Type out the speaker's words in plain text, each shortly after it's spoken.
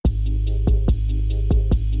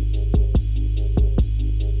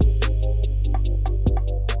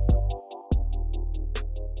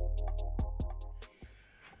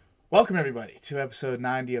Welcome, everybody, to episode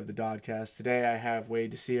 90 of the Dodcast. Today I have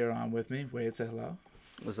Wade Desir on with me. Wade, say hello.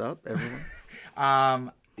 What's up, everyone?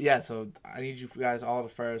 So I need you guys all to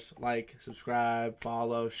first like, subscribe,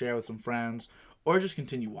 follow, share with some friends, or just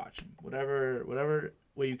continue watching. Whatever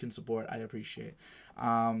way you can support, I appreciate.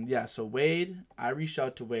 So Wade, I reached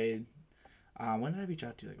out to Wade. When did I reach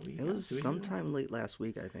out to you? Like a week It ago? was 2 weeks ago? sometime late last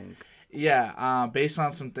week, I think. Yeah, based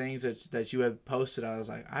on some things that you had posted, I was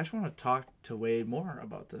like, I just want to talk to Wade more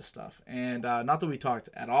about this stuff. And not that we talked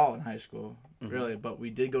at all in high school, really, but we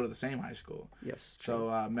did go to the same high school. Yes. True.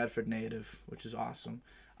 So Medford native, which is awesome.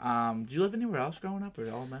 Did you live anywhere else growing up,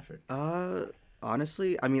 or all Medford?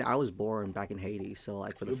 Honestly, I mean, I was born back in Haiti, so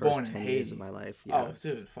like for the You were born first in 10 Haiti. years of my life, yeah, Oh,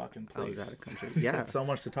 dude, fucking I was please. out of country. Yeah, So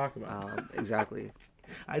much to talk about. exactly.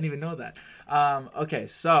 I didn't even know that. Okay,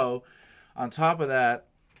 so on top of that,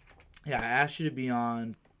 yeah, I asked you to be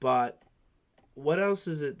on, but what else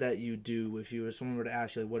is it that you do if someone were to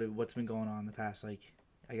ask you like, what's been going on the past, like,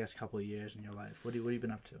 I guess, couple of years in your life? What have you been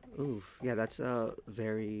up to? Oof, yeah, that's a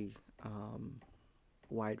very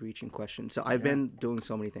wide-reaching question. So I've been doing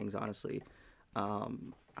so many things, honestly.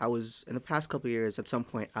 I was in the past couple of years. At some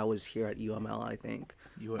point, I was here at UML. I think.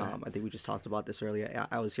 You were. I think we just talked about this earlier.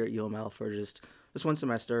 I was here at UML for just one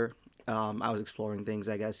semester. I was exploring things.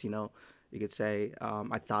 I guess you could say.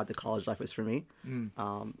 I thought the college life was for me.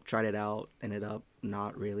 Tried it out. Ended up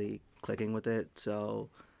not really clicking with it. So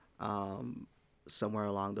somewhere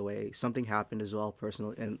along the way, something happened as well,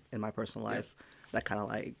 personal in my personal life, that kind of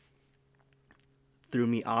like threw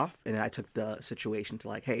me off, and then I took the situation to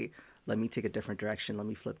like, hey, let me take a different direction. Let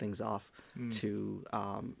me flip things off to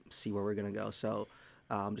see where we're gonna go. So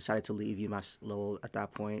decided to leave UMass Lowell at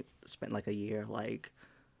that point. Spent like a year, like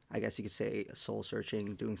I guess you could say, soul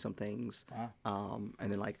searching, doing some things. Wow.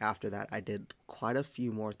 And then like after that, I did quite a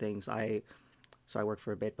few more things. I worked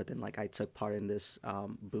for a bit, but then like I took part in this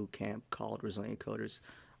boot camp called Resilient Coders,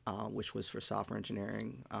 which was for software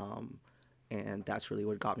engineering. And that's really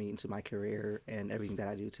what got me into my career and everything that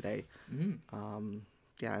I do today.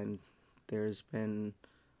 And there's been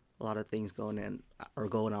a lot of things going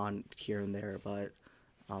on here and there, but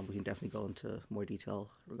we can definitely go into more detail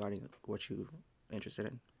regarding what you're interested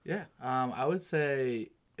in. Yeah. I would say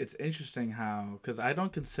it's interesting how, because I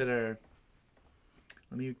don't consider.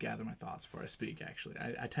 Let me gather my thoughts before I speak, actually.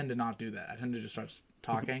 I tend to not do that. I tend to just start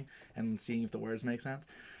talking and seeing if the words make sense.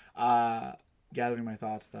 Gathering my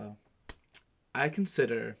thoughts, though. I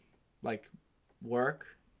consider, like,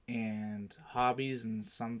 work and hobbies and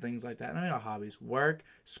some things like that. No, not hobbies. Work,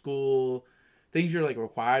 school, things you're, like,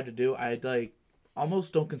 required to do. I, like,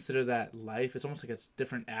 almost don't consider that life. It's almost like it's a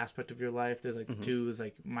different aspect of your life. There's, like, the two is,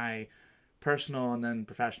 like, my personal and then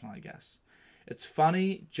professional, I guess. It's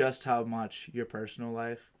funny just how much your personal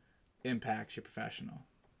life impacts your professional.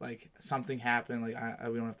 Like, something happened, like,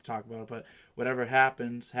 we don't have to talk about it, but whatever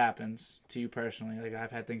happens to you personally. Like, I've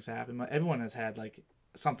had things happen. Everyone has had, like,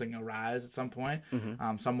 something arise at some point,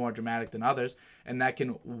 some more dramatic than others, and that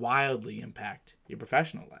can wildly impact your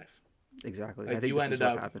professional life. Exactly. Like, I think you this ended is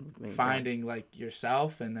what up happened with me. finding, like,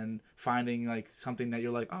 yourself, and then finding, like, something that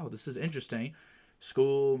you're like, oh, this is interesting.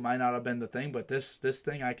 School might not have been the thing, but this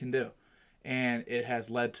thing I can do. And it has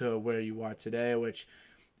led to where you are today, which,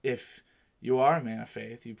 if you are a man of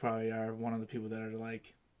faith, you probably are one of the people that are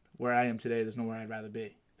like, where I am today, there's nowhere I'd rather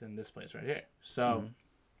be than this place right here. So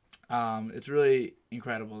it's really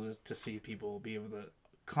incredible to see people be able to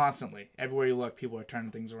constantly, everywhere you look, people are turning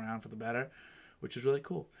things around for the better, which is really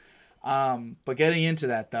cool. But getting into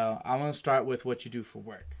that, though, I'm going to start with what you do for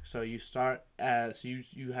work. So you start as,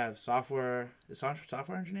 you have software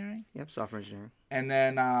engineering? Yep, software engineering. And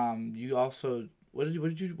then you also, what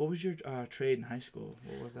was your trade in high school?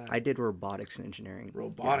 What was that? I did robotics and engineering.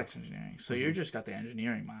 Robotics engineering. So you just got the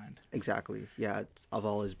engineering mind. Exactly. Yeah, I've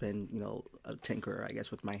always been, a tinkerer, I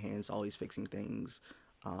guess, with my hands, always fixing things.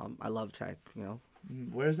 I love tech,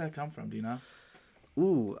 Where does that come from? Do you know?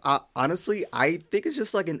 Ooh, honestly, I think it's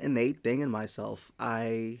just like an innate thing in myself.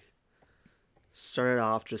 I started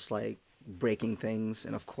off just like breaking things,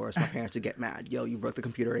 and of course my parents would get mad. Yo, you broke the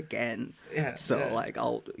computer again. Yeah. So yeah. like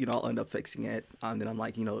I'll end up fixing it. Then I'm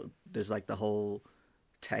like, there's like the whole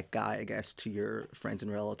tech guy, I guess, to your friends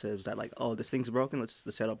and relatives that like, oh, this thing's broken. Let's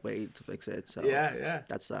set up a way to fix it. So Yeah.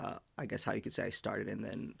 that's I guess how you could say I started, and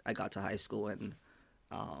then I got to high school, and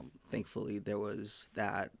thankfully there was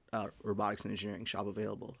that robotics and engineering shop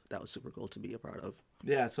available. That was super cool to be a part of.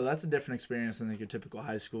 Yeah, so that's a different experience than like your typical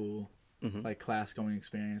high school like class going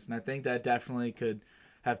experience, and I think that definitely could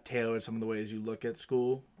have tailored some of the ways you look at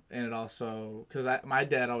school. And it also, because my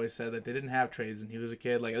dad always said that they didn't have trades when he was a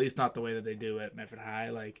kid, like at least not the way that they do at Medford High.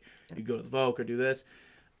 Like you go to the Voc or do this.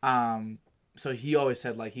 so he always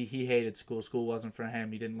said like he hated school. School wasn't for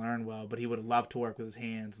him. He didn't learn well, but he would have loved to work with his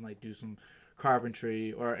hands and like do some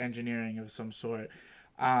carpentry or engineering of some sort.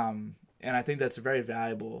 And I think that's a very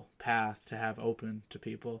valuable path to have open to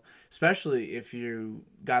people, especially if you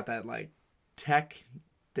got that like tech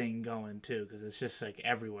thing going too, because it's just like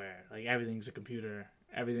everywhere. Like everything's a computer,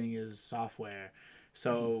 everything is software.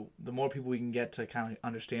 So the more people we can get to kind of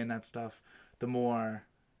understand that stuff, the more,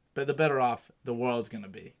 but the better off the world's gonna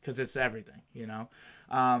be, because it's everything, you know.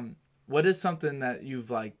 What is something that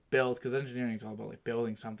you've like built? Because engineering is all about like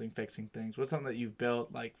building something, fixing things. What's something that you've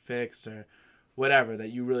built, like fixed or whatever, that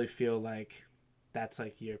you really feel like that's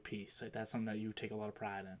like your piece? Like that's something that you take a lot of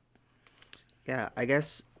pride in. Yeah, I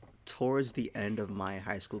guess towards the end of my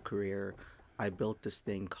high school career, I built this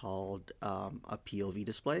thing called a POV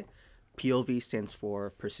display. POV stands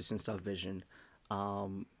for persistence of vision.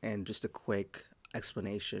 And just a quick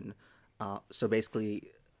explanation. So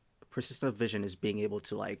basically, persistent of vision is being able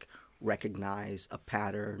to like recognize a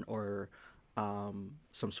pattern or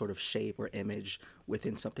some sort of shape or image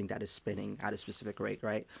within something that is spinning at a specific rate,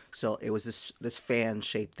 right? So it was this fan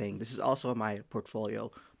shaped thing. This is also on my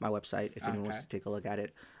portfolio, my website, if anyone wants to take a look at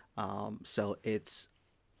it. So it's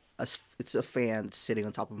a fan sitting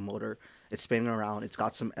on top of a motor. It's spinning around. It's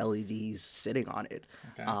got some LEDs sitting on it.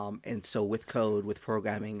 Okay. And so with code, with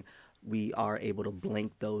programming, we are able to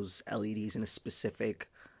blink those LEDs at a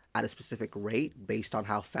specific rate based on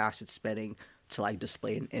how fast it's spinning to like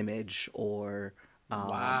display an image or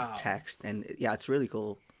Wow. text. And yeah, it's really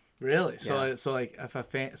cool. Really? Yeah. So like if a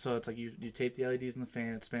fan, so it's like you tape the LEDs in the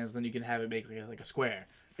fan, it spins, then you can have it make like a square.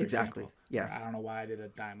 For Exactly. example. Yeah. Or I don't know why I did a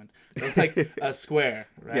diamond. But like a square,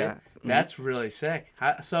 right? Yeah. Mm-hmm. That's really sick.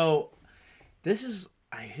 So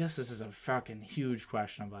I guess this is a fucking huge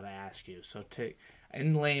question I'm about to ask you. So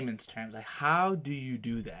in layman's terms, like how do you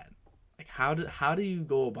do that? Like how do you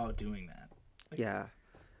go about doing that? Yeah.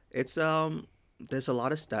 It's there's a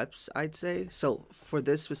lot of steps, I'd say. So for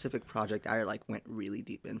this specific project, I like went really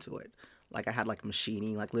deep into it. Like I had like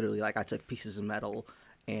machining, like literally like I took pieces of metal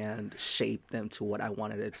and shaped them to what I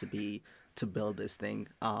wanted it to be to build this thing.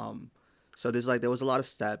 So there was a lot of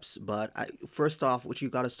steps, but first off, what you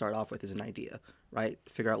got to start off with is an idea, right?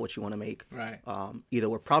 Figure out what you want to make. Right. Either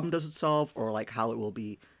what problem does it solve or like how it will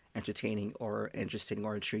be entertaining or interesting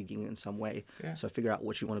or intriguing in some way. Yeah. So figure out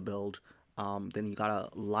what you want to build. Then you gotta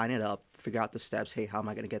line it up, figure out the steps. Hey, how am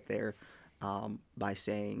I gonna get there? By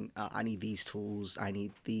saying I need these tools, I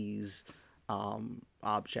need these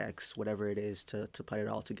objects, whatever it is, to put it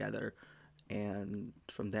all together. And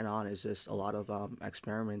from then on, is just a lot of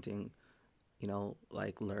experimenting.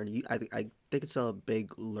 Like learn. I think it's a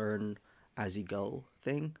big learn as you go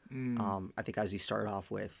thing. I think as you start off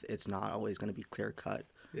with, it's not always going to be clear cut.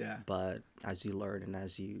 Yeah. But as you learn and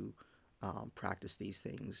as you practice these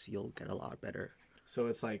things, you'll get a lot better. So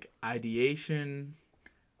it's like ideation,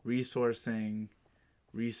 resourcing,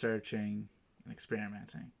 researching, and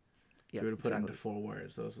experimenting. If Yeah, you were to put it exactly. into 4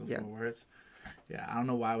 words, those are the Yeah. 4 words. Yeah, I don't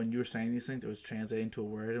know why when you were saying these things, it was translating to a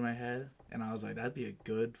word in my head, and I was like, that'd be a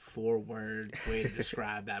good 4-word way to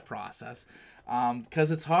describe that process.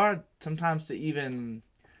 Because it's hard sometimes to even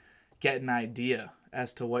get an idea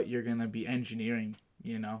as to what you're gonna be engineering,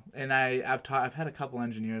 you know. And I've had a couple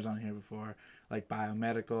engineers on here before, like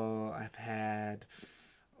biomedical. I've had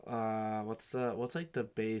what's like the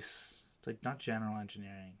base? It's like not general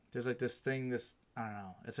engineering. There's like this thing. I don't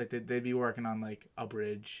know. It's like they'd be working on like a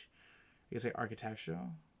bridge. I guess like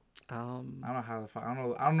architectural. I don't know how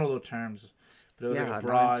I don't know the terms, but it was Yeah, like a not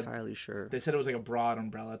broad. entirely sure. They said it was like a broad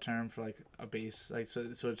umbrella term for like a base, like so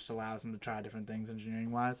it just allows them to try different things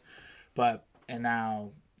engineering wise. And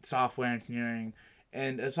now software engineering,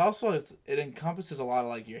 and it encompasses a lot of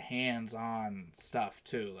like your hands on stuff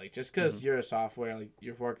too. Like just because you're a software, like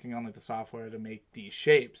you're working on like the software to make these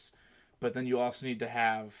shapes, but then you also need to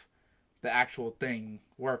have the actual thing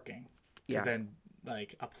working to Yeah. then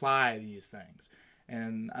like apply these things.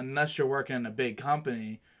 And unless you're working in a big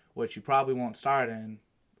company, which you probably won't start in,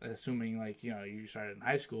 assuming like you started in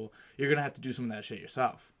high school, you're gonna have to do some of that shit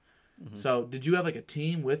yourself. So did you have like a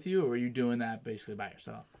team with you, or were you doing that basically by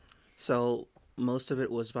yourself? So most of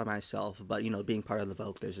it was by myself, but being part of the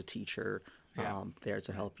Vogue, there's a teacher Yeah. there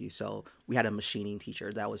to help you. So we had a machining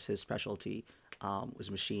teacher. That was his specialty,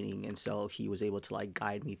 was machining, and so he was able to like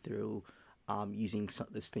guide me through using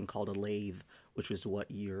this thing called a lathe, which was what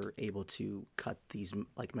you're able to cut these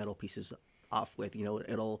like metal pieces off with. You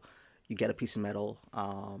get a piece of metal,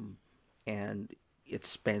 and it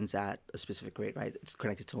spins at a specific rate, right? It's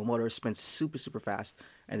connected to a motor, it spins super, super fast,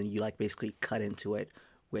 and then you like basically cut into it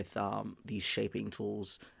with these shaping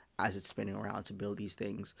tools as it's spinning around to build these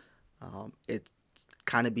things. It's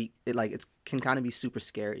kind of be it like it can kind of be super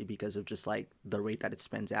scary because of just like the rate that it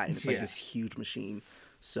spins at, and it's like Yeah. this huge machine.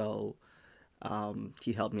 So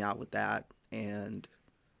he helped me out with that, and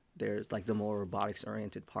there's like the more robotics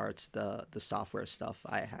oriented parts, the software stuff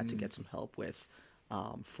I had to get some help with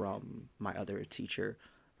from my other teacher.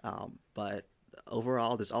 But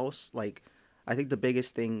overall, there's always like I think the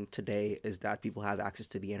biggest thing today is that people have access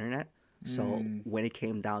to the internet. So when it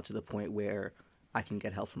came down to the point where I can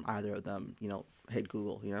get help from either of them, hit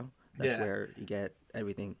Google, that's Yeah. where you get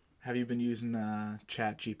everything. Have you been using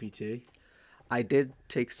Chat GPT? I did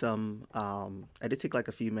take like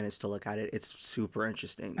a few minutes to look at it. It's super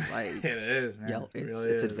interesting. Like, It is, man. yo, It it's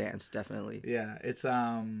really is. advanced, definitely. Yeah, it's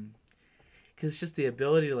because just the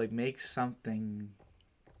ability to like make something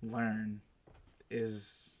learn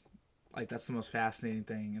is like that's the most fascinating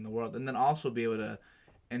thing in the world, and then also be able to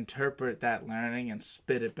interpret that learning and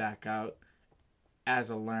spit it back out as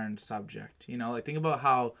a learned subject. Like think about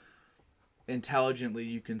how intelligently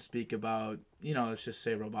you can speak about, let's just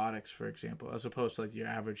say robotics, for example, as opposed to like your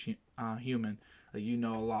average human. Like you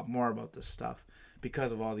know a lot more about this stuff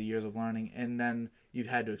because of all the years of learning, and then you've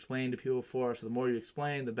had to explain to people before. So the more you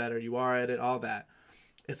explain, the better you are at it. All that.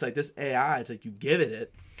 It's like this AI. It's like you give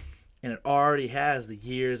it, and it already has the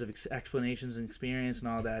years of explanations and experience and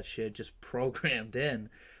all that shit just programmed in.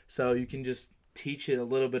 So you can just teach it a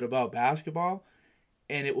little bit about basketball,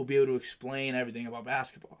 and it will be able to explain everything about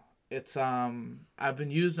basketball. It's I've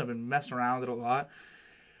been messing around with it a lot.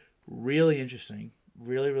 Really interesting,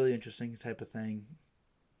 really interesting type of thing.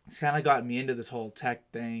 It's kind of gotten me into this whole tech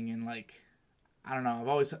thing, and like I don't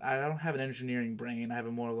know. I don't have an engineering brain. I have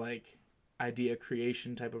a more like idea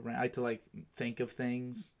creation type of brain. I like to like think of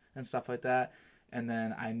things and stuff like that, and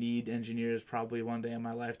then I need engineers probably one day in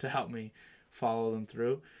my life to help me follow them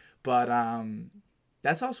through. But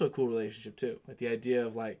that's also a cool relationship too. Like the idea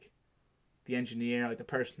of like the engineer, like the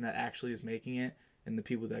person that actually is making it, and the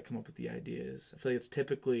people that come up with the ideas. I feel like it's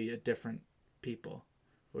typically a different people.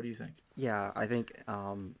 What do you think? Yeah, I think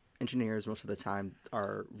engineers most of the time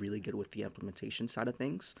are really good with the implementation side of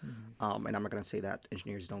things. And I'm not going to say that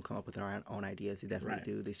engineers don't come up with their own ideas. They definitely Right.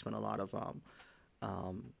 do. They spend a lot of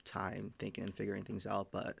time thinking and figuring things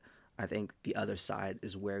out. But I think the other side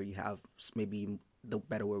is where you have maybe the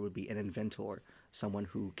better word would be an inventor, someone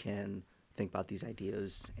who can think about these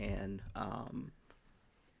ideas and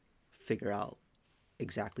figure out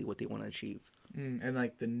exactly what they want to achieve. And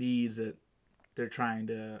like the needs that they're trying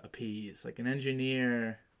to appease. Like an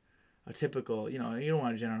engineer, a typical, you don't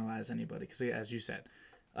want to generalize anybody because, as you said,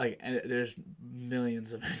 like there's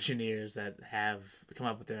millions of engineers that have come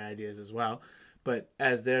up with their ideas as well. But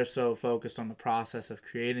as they're so focused on the process of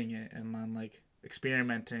creating it and on like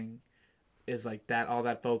experimenting, is like that all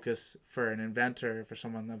that focus for an inventor, for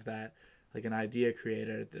someone of that, like an idea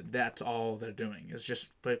creator, that's all they're doing is just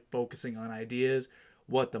focusing on ideas,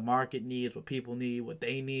 what the market needs, what people need, what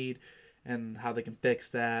they need, and how they can fix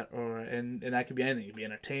that. And that could be anything. It could be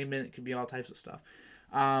entertainment. It could be all types of stuff.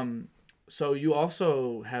 So you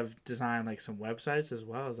also have designed like some websites as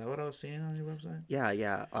well. Is that what I was seeing on your website?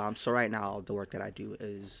 Yeah. So right now, the work that I do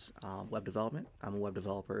is web development. I'm a web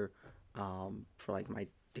developer for like my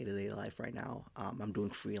day-to-day life right now. I'm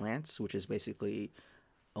doing freelance, which is basically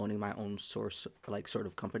owning my own source, like sort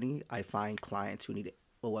of company. I find clients who need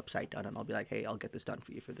a website done, and I'll be like, hey, I'll get this done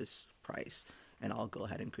for you for this price, and I'll go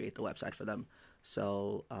ahead and create the website for them.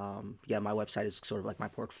 So yeah, my website is sort of like my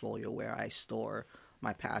portfolio where I store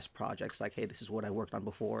my past projects. Like, hey, this is what I worked on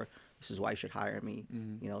before. This is why you should hire me.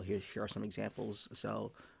 Here are some examples.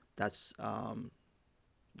 So that's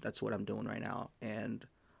what I'm doing right now, and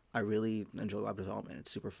I really enjoy web development.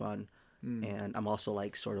 It's super fun. And I'm also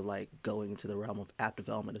like sort of like going into the realm of app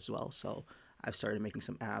development as well. So I've started making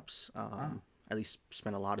some apps. At least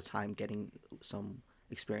spent a lot of time getting some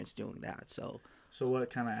experience doing that. So what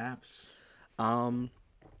kind of apps?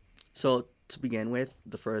 So to begin with,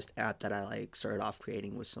 the first app that I like started off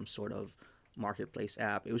creating was some sort of marketplace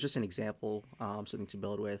app. It was just an example, something to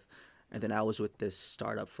build with. And then I was with this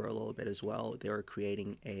startup for a little bit as well. They were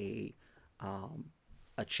creating a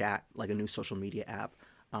chat, like a new social media app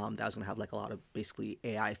that was going to have like a lot of basically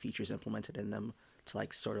AI features implemented in them to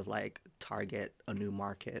like sort of like target a new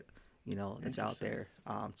market, that's out there,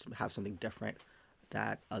 to have something different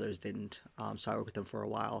that others didn't. So I worked with them for a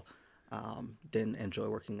while. Didn't enjoy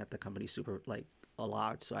working at the company super like a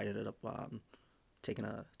lot, so I ended up taking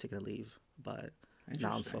a leave. But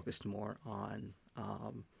now I'm focused more on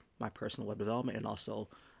my personal web development, and also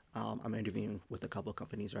I'm interviewing with a couple of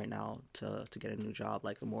companies right now to get a new job,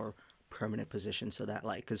 like a more permanent position, so that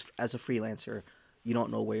like, because as a freelancer, you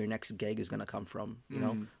don't know where your next gig is going to come from.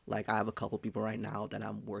 Like I have a couple people right now that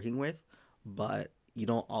I'm working with, but you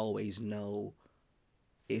don't always know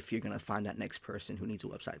if you're gonna find that next person who needs a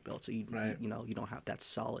website built. So Right. you don't have that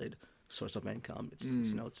solid source of income. It's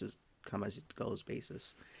a come as it goes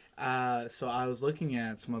basis. So I was looking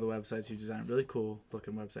at some of the websites you designed, really cool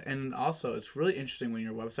looking website, and also it's really interesting when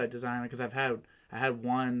you're a website designer because I had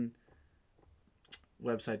one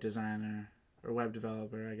website designer or web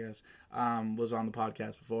developer, I guess, was on the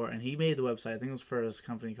podcast before, and he made the website. I think it was for his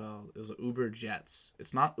company called Uber Jets.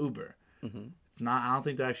 It's not Uber. Mm-hmm. It's not. I don't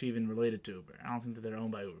think they're actually even related to Uber. I don't think that they're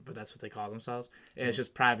owned by Uber, but that's what they call themselves. And it's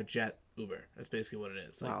just private jet Uber. That's basically what it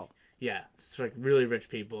is. Like, Wow. yeah, it's like really rich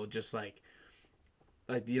people, just like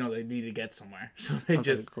they need to get somewhere, so they Sounds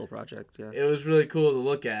just like a cool project. Yeah. it was really cool to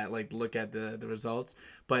look at, like look at the results.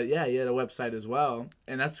 But yeah, you had a website as well,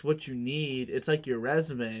 and that's what you need. It's like your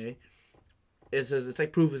resume. It's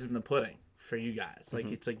like proof is in the pudding for you guys. Like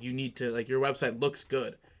it's like you need to, like, your website looks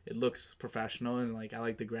good. It looks professional, and like I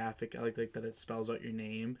like the graphic. I like that it spells out your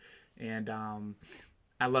name, and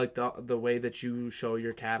I like the way that you show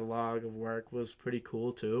your catalog of work was pretty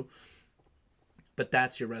cool too. But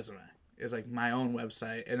that's your resume. It's like my own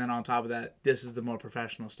website, and then on top of that, this is the more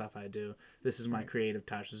professional stuff I do. This is my creative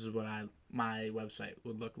touch. This is what my website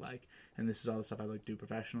would look like, and this is all the stuff I like to do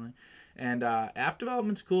professionally. And app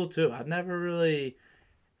development's cool too. I've never really.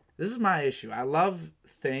 This is my issue. I love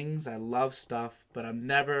things. I love stuff, but I've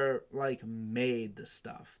never like made the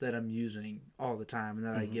stuff that I'm using all the time and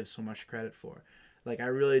that I give so much credit for. Like, I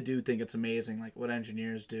really do think it's amazing, like what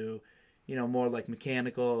engineers do. More like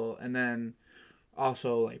mechanical, and then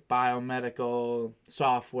also like biomedical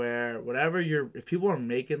software, whatever if people are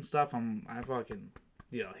making stuff, I fucking,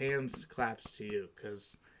 hands claps to you,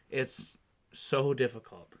 because it's so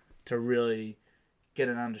difficult to really get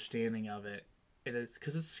an understanding of it. It is,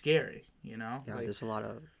 because it's scary, Yeah, like, there's a lot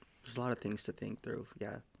of things to think through.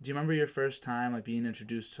 Yeah. do you remember your first time like being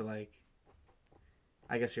introduced to, like,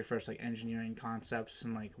 I guess your first like engineering concepts,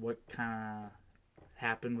 and like what kind of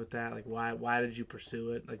happened with that? Like, why did you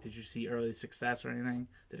pursue it? Like, did you see early success or anything?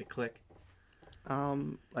 Did it click?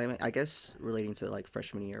 I guess relating to like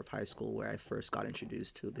freshman year of high school, where I first got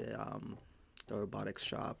introduced to the robotics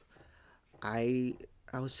shop, I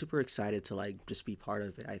I was super excited to like just be part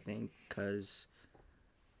of it. I think because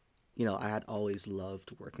I had always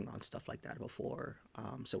loved working on stuff like that before.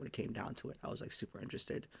 So when it came down to it, I was like super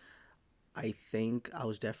interested. I think I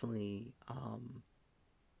was definitely I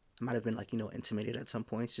might have been like intimidated at some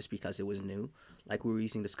points just because it was new. Like, we were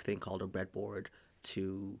using this thing called a breadboard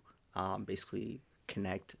to basically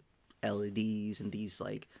connect LEDs and these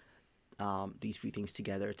few things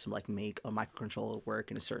together to like make a microcontroller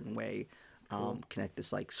work in a certain way. Cool. Connect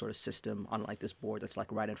this like sort of system on like this board that's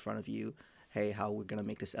like right in front of you. Hey, how we're gonna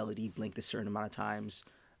make this LED blink this certain amount of times.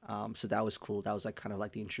 So that was cool. That was like kind of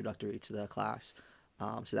like the introductory to the class.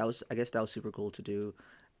 So I guess that was super cool to do,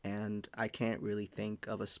 and I can't really think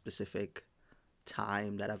of a specific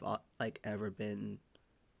time that I've like ever been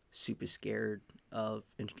super scared of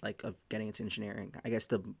getting into engineering. I guess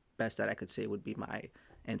the best that I could say would be my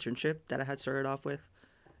internship that I had started off with.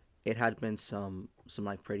 It had been some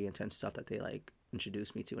like pretty intense stuff that they like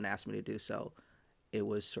introduced me to and asked me to do. So it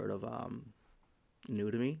was sort of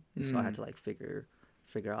new to me, and so I had to like figure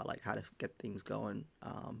out like how to get things going.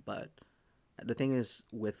 But the thing is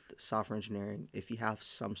with software engineering, if you have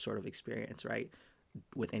some sort of experience, right,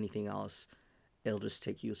 with anything else, it'll just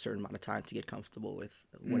take you a certain amount of time to get comfortable with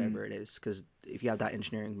whatever it is. Because if you have that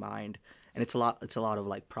engineering mind, and it's a lot of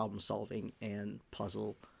like problem solving and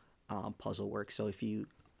puzzle work. So if you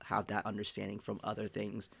have that understanding from other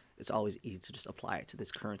things, it's always easy to just apply it to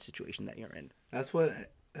this current situation that you're in.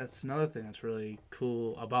 That's another thing that's really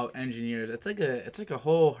cool about engineers. It's like a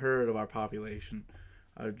whole herd of our population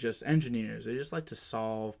are just engineers. They just like to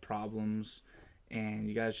solve problems, and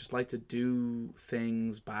you guys just like to do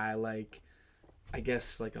things by, like, I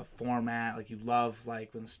guess, like a format. Like, you love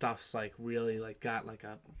like when stuff's like really like got like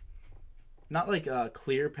a, not like a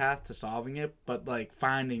clear path to solving it, but like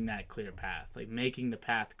finding that clear path, like making the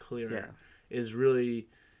path clearer, Yeah. is really,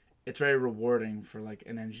 it's very rewarding for like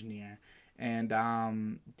an engineer. And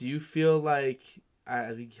do you feel like,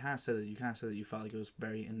 you kind of said that you felt like it was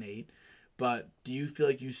very innate, but do you feel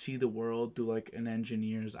like you see the world through like an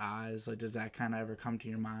engineer's eyes? Like, does that kind of ever come to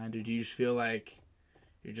your mind, or do you just feel like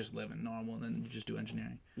you're just living normal and then you just do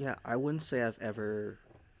engineering? Yeah, I wouldn't say I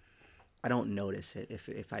don't notice it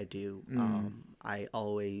if I do. I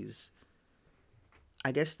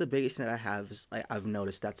guess the biggest thing that I have is like I've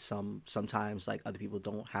noticed that sometimes like other people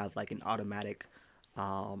don't have like an automatic,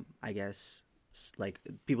 I guess like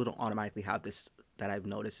people don't automatically have this that I've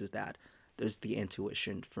noticed is that there's the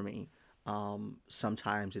intuition for me.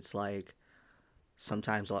 Sometimes it's like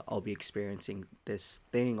sometimes I'll be experiencing this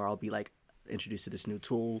thing, or I'll be like introduced to this new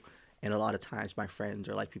tool, and a lot of times my friends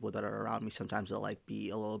or like people that are around me, sometimes they'll like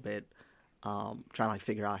be a little bit trying to like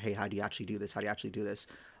figure out, hey, how do you actually do this? How do you actually do this?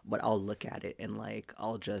 But I'll look at it and like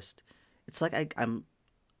I'll just, it's like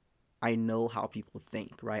I know how people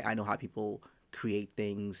think, right? I know how people create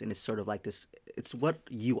things, and it's sort of like this. It's what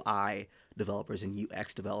UI developers and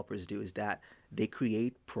UX developers do, is that they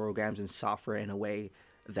create programs and software in a way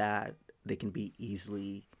that they can be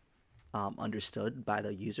easily understood by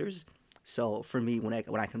the users. So for me, when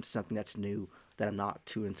I come to something that's new that I'm not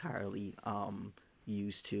too entirely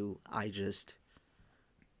used to, I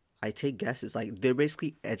take guesses. Like, they're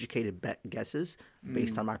basically educated guesses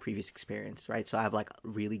based on my previous experience, right? So I have like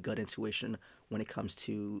really good intuition when it comes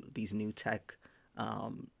to these new tech,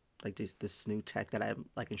 like this new tech that I'm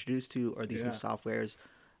like introduced to, or these new softwares.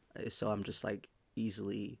 So I'm just like I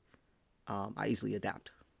easily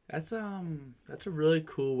adapt. That's a really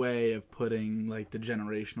cool way of putting like the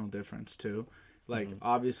generational difference too. Like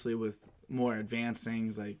obviously with more advanced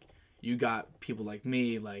things, like you got people like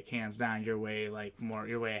me, like hands down, you're way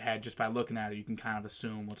ahead just by looking at it. You can kind of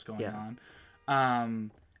assume what's going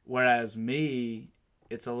on. Whereas me,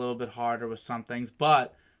 it's a little bit harder with some things.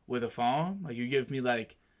 But with a phone, like you give me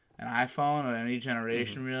like an iPhone or any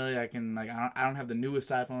generation really, I can like I don't have the newest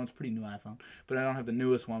iPhone. It's a pretty new iPhone, but I don't have the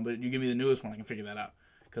newest one. But you give me the newest one, I can figure that out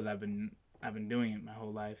because I've been doing it my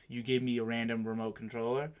whole life. You gave me a random remote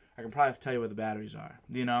controller, I can probably tell you where the batteries are.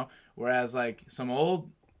 You know, whereas like some old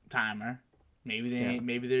timer, maybe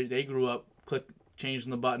they grew up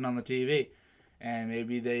changing the button on the TV, and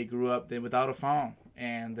maybe they grew up without a phone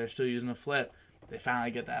and they're still using a flip. They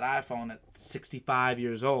finally get that iPhone at 65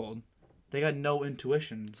 years old. They got no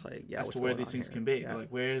intuition as to where these things can be. They're like,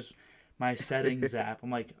 where's my settings app? I'm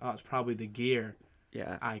like, oh, it's probably the gear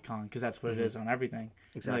icon, because that's what it is on everything.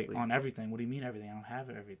 Exactly. Like, on everything. What do you mean everything? I don't have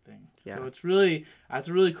everything. So that's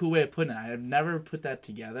a really cool way of putting it. I've never put that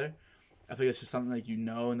together. I think it's just something like in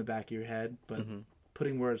the back of your head, but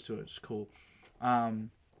putting words to it is cool.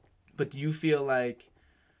 But do you feel like,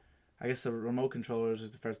 I guess the remote controllers is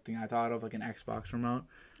the first thing I thought of, like an Xbox remote.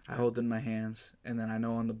 I hold it in my hands, and then I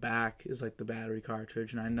know on the back is like the battery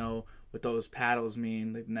cartridge, and I know what those paddles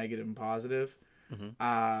mean, like negative and positive.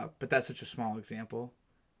 But that's such a small example.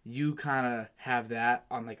 You kind of have that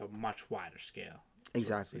on like a much wider scale.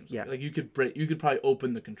 Exactly. Yeah. Like you could probably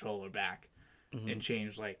open the controller back and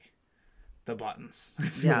change like the buttons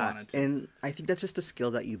if you wanted to. And I think that's just a skill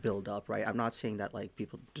that you build up, right? I'm not saying that like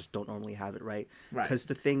people just don't normally have it, right? Because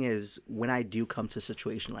the thing is, when I do come to a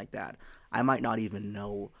situation like that, I might not even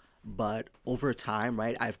know, but over time,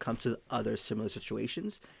 right, I've come to other similar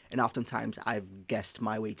situations, and oftentimes I've guessed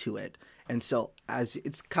my way to it. And so as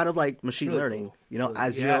it's kind of like machine learning, cool. you know,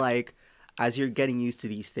 as you're getting used to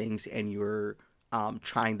these things and you're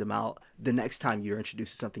trying them out, the next time you're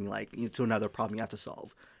introduced to something like to another problem you have to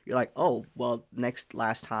solve, you're like, oh, well,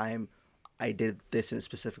 last time I did this in a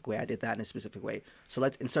specific way, I did that in a specific way. So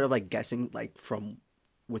let's, instead of like guessing like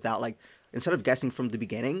instead of guessing from the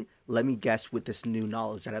beginning, let me guess with this new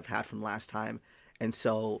knowledge that I've had from last time. And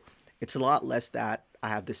so it's a lot less that I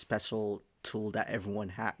have this special tool that everyone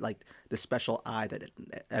had, like the special eye that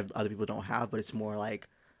other people don't have, but it's more like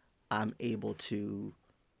I'm able to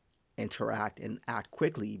interact and act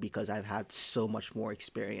quickly because I've had so much more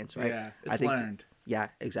experience, right? Yeah, it's learned. Yeah,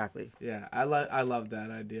 exactly. Yeah, I love that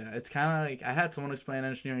idea. It's kind of like, I had someone explain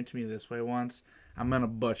engineering to me this way once. I'm gonna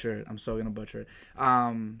butcher it. I'm so gonna butcher it.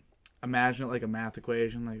 Imagine it like a math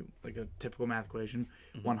equation, like a typical math equation.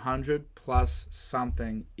 100 plus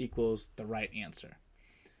something equals the right answer.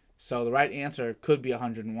 So the right answer could be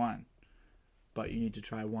 101, but you need to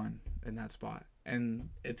try one in that spot. And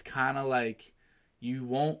it's kind of like, you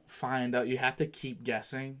won't find out. You have to keep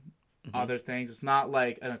guessing other things. It's not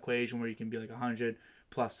like an equation where you can be like 100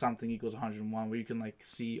 plus something equals 101, where you can like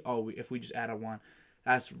see, if we just add a 1.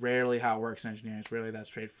 That's rarely how it works in engineering. It's rarely that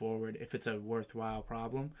straightforward. If it's a worthwhile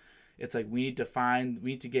problem, it's like we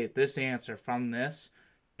need to get this answer from this,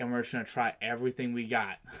 and we're just going to try everything we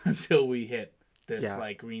got until we hit this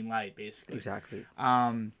like green light, basically. Exactly.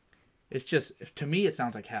 It's just, to me, it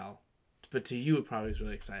sounds like hell. But to you, it probably is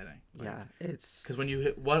really exciting. Yeah, it's because when you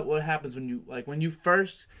hit, what happens when you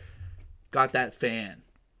first got that fan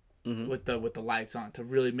with the lights on to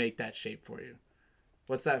really make that shape for you.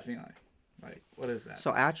 What's that feeling like? What is that?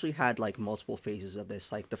 So I actually had like multiple phases of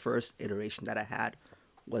this. Like the first iteration that I had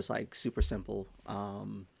was like super simple.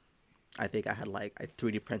 I think I had like, I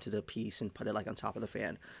 3D printed a piece and put it like on top of the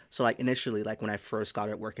fan. So like initially, like when I first got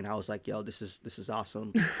it working, I was like, yo, this is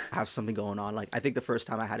awesome. I have something going on. Like I think the first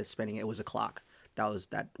time I had it spinning, it was a clock.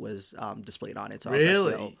 that was displayed on it. So I was like,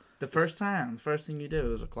 Really? yo, The first thing you did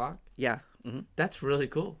was a clock? yeah. Hmm. That's really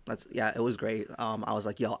cool. It was great. I was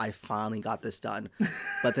like, yo, I finally got this done.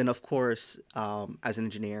 But then, of course, as an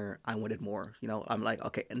engineer, I wanted more. I'm like,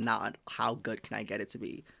 okay, not how good can I get it to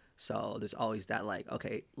be? So there's always that, like,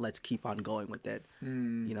 okay, let's keep on going with it.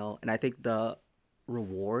 And I think the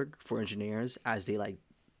reward for engineers as they like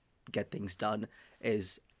get things done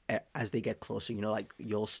is as they get closer. Like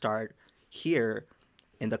you'll start here,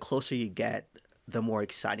 and the closer you get, the more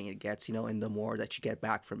exciting it gets, and the more that you get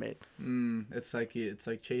back from it. It's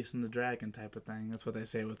like chasing the dragon type of thing. That's what they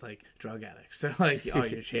say with like drug addicts. They're like, oh,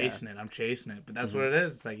 you're chasing it, I'm chasing it. But that's what it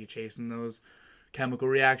is. It's like you're chasing those chemical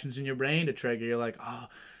reactions in your brain to trigger. You're like, oh,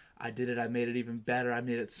 I did it. I made it even better. I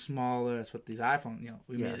made it smaller. That's what these iPhones,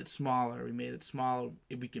 we made it smaller. We made it smaller.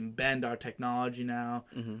 We can bend our technology now.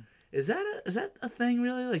 Is that a thing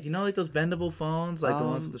really? Like, like those bendable phones, like the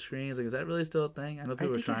ones with the screens. Like, is that really still a thing? I know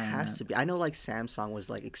people I think are trying it has to be. I know like Samsung was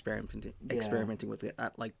like experimenting with it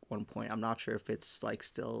at like one point. I'm not sure if it's like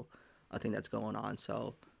still a thing that's going on.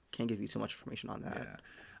 So can't give you too much information on that.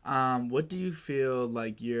 Yeah. What do you feel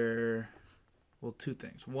like well, two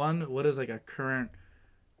things. One, what is like a current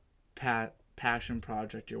passion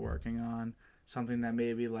project you're working on? Something that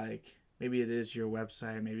maybe it is your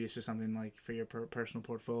website, maybe it's just something like for your personal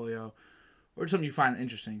portfolio, or something you find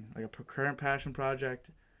interesting, like a current passion project.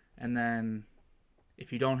 And then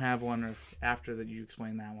if you don't have one, or after that you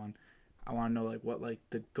explain that one, I want to know like what like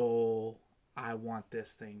the goal, I want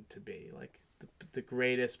this thing to be, like the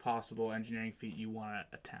greatest possible engineering feat you want to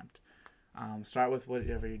attempt. Start with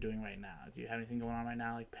whatever you're doing right now. Do you have anything going on right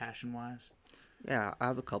now, like passion wise? Yeah, I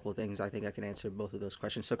have a couple of things. I think I can answer both of those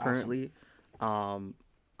questions. So currently,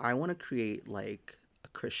 I want to create like a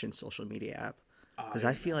Christian social media app, because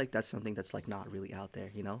I feel like that's something that's like not really out there.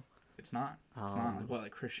 It's not. It's not like what,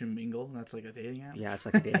 like Christian Mingle? That's like a dating app. Yeah, it's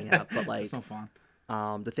like a dating app, but like it's no fun.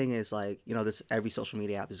 The thing is, like, this every social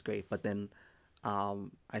media app is great, but then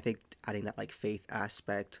I think adding that like faith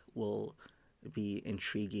aspect will be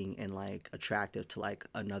intriguing and like attractive to like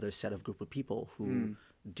another set of group of people who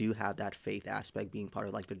do have that faith aspect being part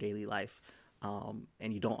of like their daily life,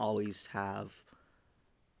 and you don't always have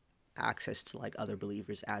access to like other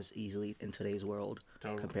believers as easily in today's world.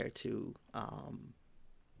 Totally.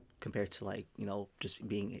 compared to like just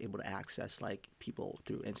being able to access like people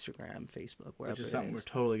through Instagram, Facebook, wherever. Which is something we're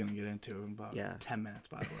totally gonna get into in about 10 minutes,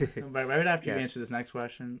 by the way. Right after you answer this next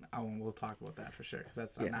question, we'll talk about that for sure, because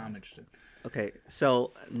that's now I'm interested. Okay,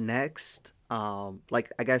 so next,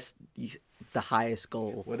 like I guess the highest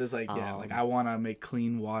goal. What is like like I want to make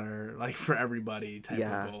clean water like for everybody type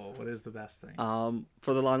of goal. What is the best thing?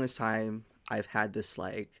 For the longest time, I've had this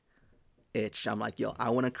like itch. I'm like, yo,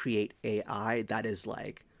 I want to create AI that is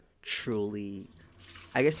like truly,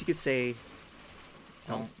 I guess you could say.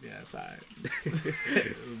 It's alright.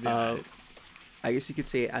 I guess you could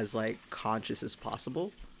say as like conscious as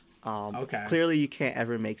possible. Okay. Clearly, you can't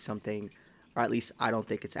ever make something, or at least I don't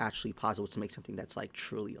think it's actually possible to make something that's like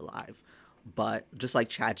truly alive. But just like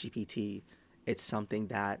ChatGPT, it's something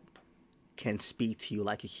that can speak to you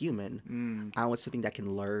like a human. I want something that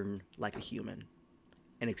can learn like a human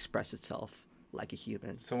and express itself like a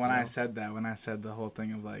human. So when I said the whole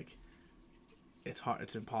thing of like,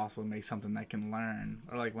 it's impossible to make something that can learn,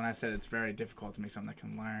 or like when I said it's very difficult to make something that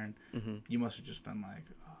can learn, you must have just been like,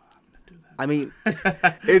 oh, I'm gonna do that. I mean,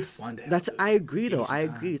 I agree though. I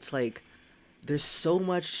agree. It's like there's so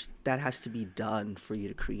much that has to be done for you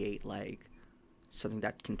to create like something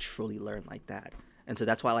that can truly learn like that. And so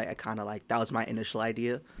that's why like I kind of like, that was my initial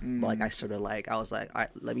idea, but like I sort of like, I was like, all right,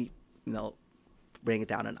 let me bring it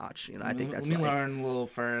down a notch. I think that's let me learn a little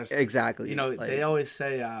first. Exactly. Like, they always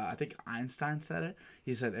say, I think Einstein said it.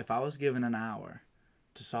 He said, if I was given an hour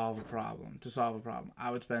to solve a problem,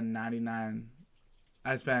 I would spend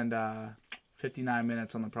 59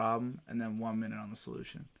 minutes on the problem and then 1 minute on the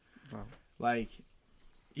solution. Wow. Like,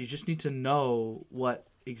 you just need to know what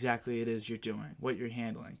exactly it is you're doing, what you're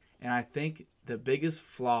handling. And I think the biggest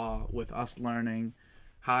flaw with us learning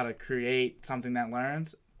how to create something that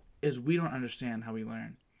learns is we don't understand how we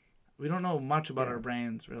learn. We don't know much about our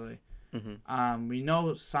brains, really. Mm-hmm. We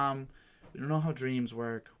know some. We don't know how dreams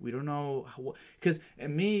work. We don't know how, because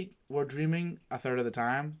in me, we're dreaming a third of the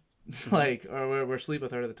time, like, or we're asleep a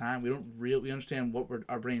third of the time. We don't really understand what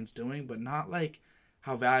our brain's doing, but not like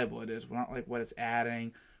how valuable it is. We're not like what it's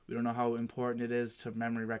adding. We don't know how important it is to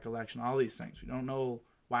memory recollection. All these things. We don't know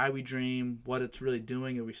why we dream, what it's really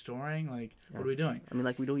doing. Are we storing? Like, what are we doing? I mean,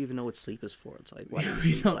 like, we don't even know what sleep is for. It's like, why do we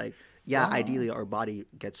sleep? Like, ideally our body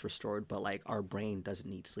gets restored, but like our brain doesn't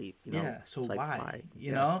need sleep. Yeah, so it's like, why?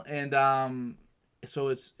 You know? And so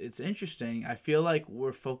it's interesting. I feel like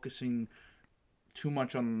we're focusing too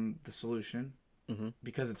much on the solution Mm-hmm.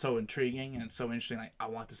 because it's so intriguing and it's so interesting. Like, I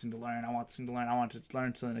want this thing to learn. I want this thing to learn. I want it to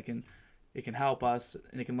learn so that it can help us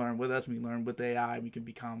and it can learn with us. We learn with AI. We can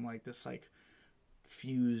become like this like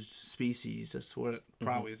fused species. That's what it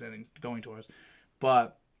probably is going towards.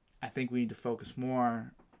 But I think we need to focus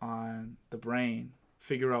more on the brain,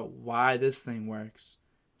 figure out why this thing works,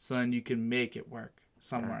 so then you can make it work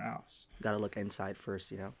somewhere else. Got to look inside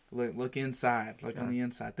first, you know. Look inside. Look on the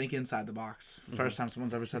inside. Think inside the box. First time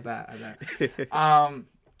someone's ever said that, I bet.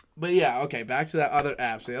 But yeah, okay. Back to that other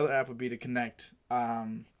app. So the other app would be to connect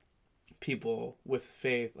people with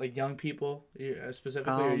faith, like young people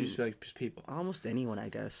specifically, or you just feel like just people? Almost anyone, I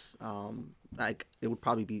guess. Like it would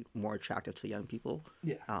probably be more attractive to young people.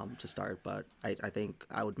 Yeah. To start, but I think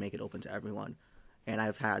I would make it open to everyone. And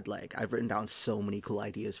I've written down so many cool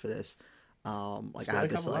ideas for this. Like Spit I had a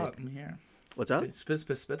this couple like out. Let me hear. what's up?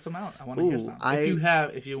 Spit some out. I want to hear Ooh, some. I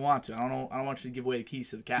If you want to. I don't want you to give away the keys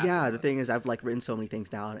to the castle. Yeah, the but- thing is, I've like written so many things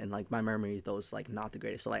down, and like my memory, those like not the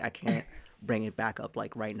greatest. So like I can't bring it back up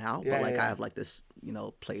like right now. Yeah, but like yeah. I have like this,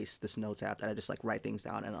 this notes app that I just like write things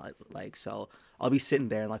down, and so I'll be sitting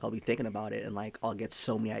there and like I'll be thinking about it, and like I'll get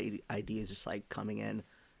so many ideas just like coming in,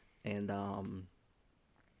 and I'll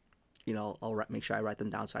make sure I write them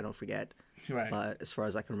down so I don't forget. Right. But as far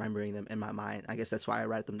as like remembering them in my mind, I guess that's why I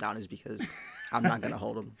write them down, is because I'm not gonna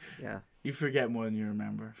hold them. Yeah. You forget more than you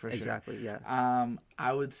remember, for sure. Exactly. Yeah.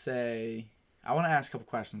 I would say I want to ask a couple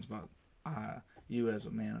questions about you as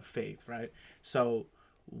a man of faith, right? So,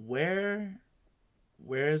 where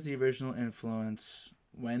is the original influence?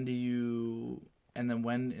 When do you, and then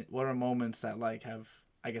what are moments that like have,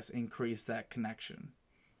 I guess, increased that connection?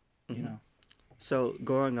 You Mm-hmm. know. So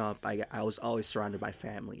growing up, I was always surrounded by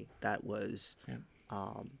family that was Yeah.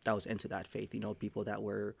 that was into that faith. People that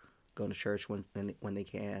were going to church when they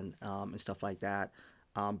can, and stuff like that.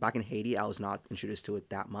 Back in Haiti, I was not introduced to it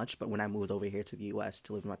that much, but when I moved over here to the U.S.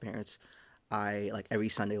 to live with my parents, I like every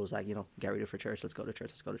Sunday was like, get ready for church. Let's go to church.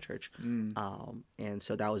 Let's go to church. And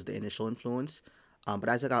so that was the initial influence. But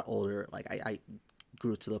as I got older, like I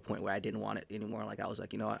grew to the point where I didn't want it anymore. Like I was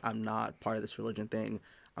like, I'm not part of this religion thing.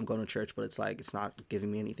 I'm going to church, but it's like it's not giving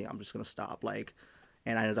me anything. I'm just gonna stop. Like,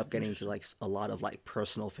 and I ended up getting into like a lot of like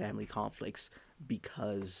personal family conflicts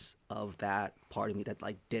because of that part of me that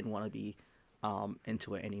like didn't want to be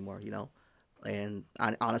into it anymore. And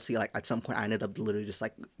honestly, like at some point, I ended up literally just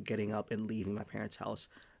like getting up and leaving my parents' house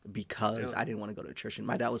because Really? I didn't want to go to church. And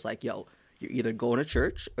my dad was like, "Yo, you're either going to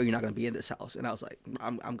church or you're not gonna be in this house." And I was like,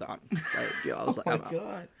 "I'm gone." Like, I was Oh like, my I'm out.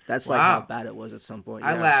 God. That's like how Wow. bad it was at some point.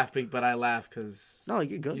 I Yeah. laugh, but I laugh because No,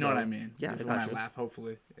 you're good. you know what bro. I mean. Yeah, I When got I you. laugh,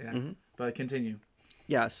 hopefully. Yeah. But continue.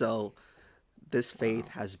 Yeah, so this faith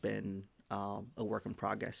has been a work in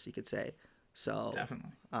progress, you could say. So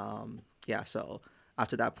Definitely. yeah, so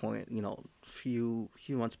after that point, few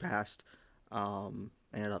months passed.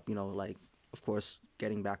 Ended up, like of course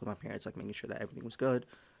getting back with my parents, like making sure that everything was good,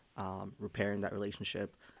 repairing that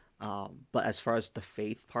relationship. But as far as the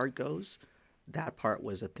faith part goes, that part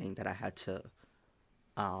was a thing that I had to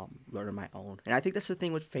learn on my own. And I think that's the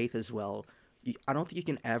thing with faith as well. I don't think you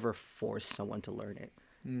can ever force someone to learn it.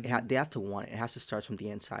 They have to want it. It has to start from the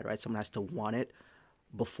inside, right? Someone has to want it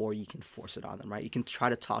before you can force it on them, right? You can try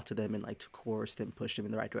to talk to them and like to coerce them, push them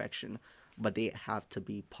in the right direction, but they have to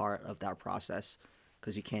be part of that process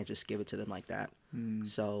because you can't just give it to them like that.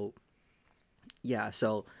 So, yeah.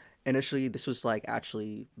 So initially, this was like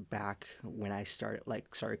actually back when I started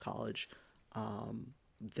college.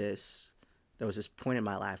 There was this point in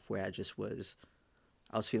my life where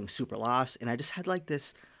I was feeling super lost, and I just had like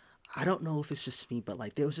this. I don't know if it's just me, but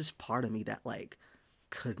like there was this part of me that like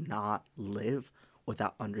could not live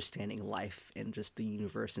without understanding life and just the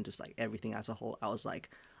universe and just like everything as a whole. I was like,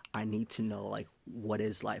 I need to know like what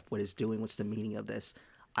is life, what is doing, what's the meaning of this.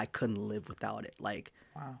 I couldn't live without it. Like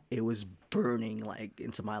Wow. it was burning like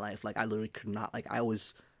into my life. Like I literally could not, like I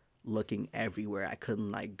was looking everywhere. I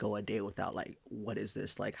couldn't like go a day without like, what is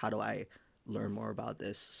this? Like how do I learn more about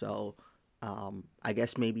this? So I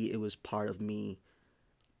guess maybe it was part of me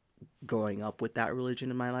growing up with that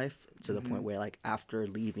religion in my life to the point where like after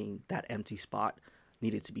leaving, that empty spot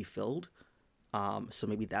needed to be filled. So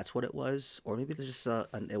maybe that's what it was, or maybe there's just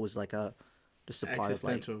it was like just a part of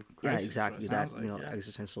like Existential yeah, crisis, exactly what it that sounds like, yeah.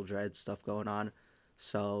 existential dread stuff going on.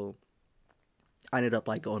 So I ended up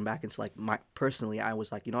like going back into like personally, I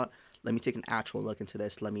was like, you know what, let me take an actual look into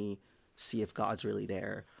this. Let me see if God's really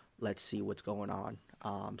there. Let's see what's going on.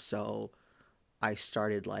 So I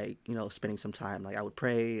started like, spending some time, like I would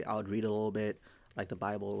pray, I would read a little bit, like the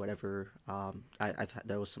Bible or whatever.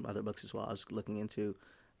 There was some other books as well I was looking into.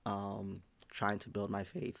 trying to build my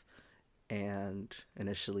faith. And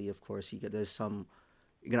initially, of course, you're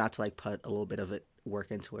gonna have to like put a little bit of it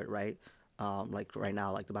work into it, right? Like right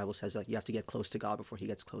now, like the Bible says, like you have to get close to God before He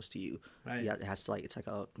gets close to you. Right. Yeah, it has to like it's like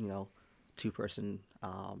a two person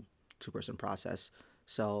two person process.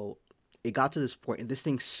 So it got to this point, and this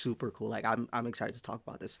thing's super cool. Like I'm excited to talk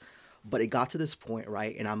about this, but it got to this point,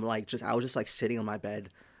 right? And I was just like sitting on my bed,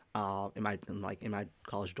 in my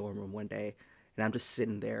college dorm room one day, and I'm just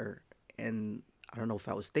sitting there, and I don't know if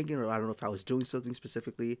I was thinking or I don't know if I was doing something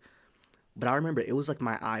specifically, but I remember it was like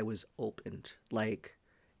my eye was opened. Like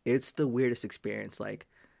it's the weirdest experience. Like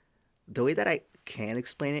the way that I can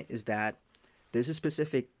explain it is that there's a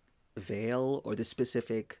specific veil or this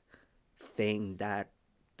specific thing that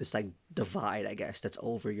this like divide, I guess, that's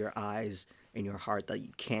over your eyes and your heart that you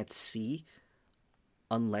can't see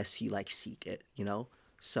unless you like seek it, you know?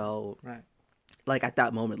 So Right. like at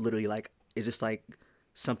that moment, literally like it just like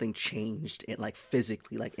something changed and like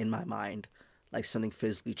physically, like in my mind, like something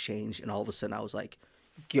physically changed, and all of a sudden I was like,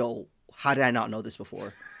 yo, how did I not know this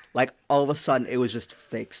before? Like all of a sudden it was just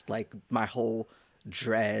fixed. Like my whole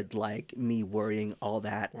dread, like me worrying, all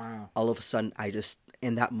that. Wow. All of a sudden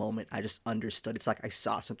in that moment I just understood. It's like I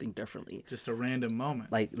saw something differently. Just a random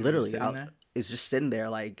moment. Like You're just literally, sitting there. it's just sitting there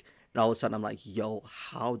like, and all of a sudden I'm like, yo,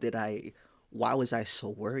 why was I so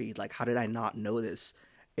worried? Like how did I not know this?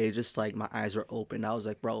 It just like my eyes were open. I was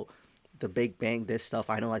like, bro, the Big Bang, this stuff,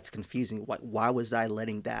 I know it's confusing. Why was I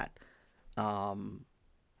letting that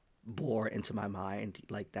bore into my mind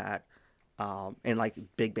like that? And like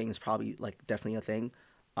Big Bang is probably like definitely a thing.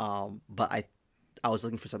 But I was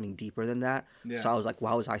looking for something deeper than that. Yeah. So I was like,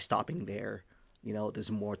 why was I stopping there? You know,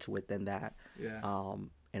 there's more to it than that. Yeah.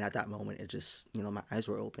 And at that moment, it just, my eyes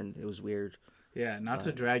were open. It was weird. Yeah, not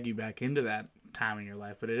to drag you back into that time in your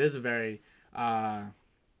life, but it is a very,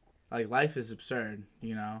 like, life is absurd,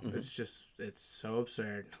 you know? Mm-hmm. It's so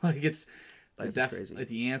absurd. Like, it's Life is crazy. like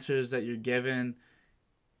the answers that you're given.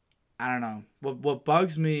 I don't know. What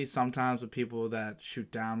bugs me sometimes with people that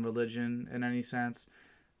shoot down religion in any sense,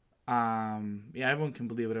 yeah, everyone can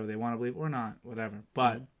believe whatever they want to believe or not, whatever.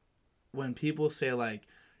 But when people say, like,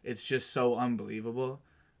 it's just so unbelievable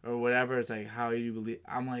or whatever, it's like, how do you believe?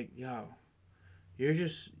 I'm like, yo,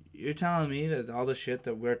 you're telling me that all the shit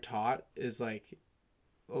that we're taught is like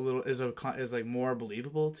is like more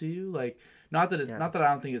believable to you? Like, not that I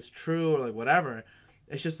don't think it's true or like whatever.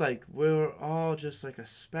 It's just like we're all just like a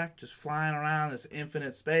speck just flying around this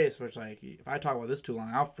infinite space, which like if I talk about this too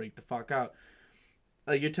long, I'll freak the fuck out.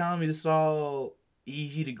 Like, you're telling me this is all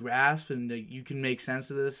easy to grasp and like, you can make sense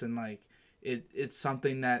of this, and like it's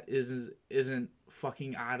something that isn't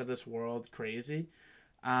fucking out of this world crazy.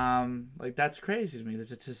 Like, that's crazy to me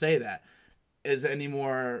to say that is any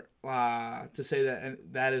more to say that, and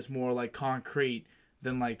that is more like concrete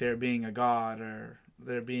than like there being a god or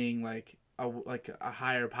there being like a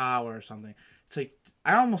higher power or something. It's like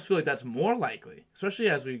I almost feel like that's more likely, especially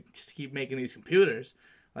as we keep making these computers.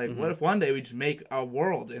 Like, what if one day we just make a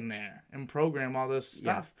world in there and program all this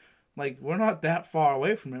stuff? Yeah. Like, we're not that far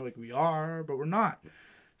away from it. Like, we are, but we're not.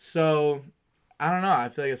 So, I don't know. I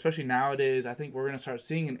feel like, especially nowadays, I think we're going to start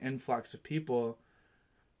seeing an influx of people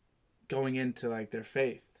going into, like, their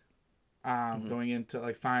faith. Going into,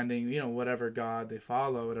 like, finding, whatever God they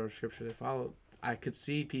follow, whatever scripture they follow. I could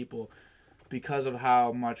see people, because of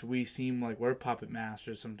how much we seem like we're puppet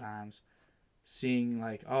masters sometimes, seeing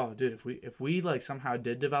like, oh, dude, if we like somehow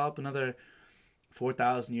did develop another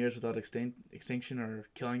 4,000 years without extinction or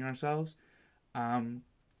killing ourselves,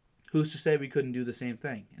 who's to say we couldn't do the same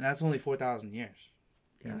thing? And that's only 4,000 years,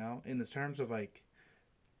 in the terms of like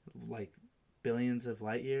billions of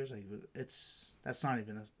light years. Like, that's not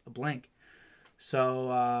even a blink.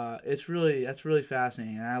 So that's really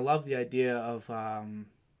fascinating, and I love the idea of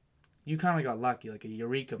you kind of got lucky, like a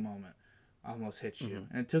eureka moment almost hit you,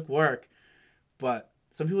 and it took work. But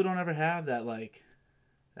some people don't ever have that, like,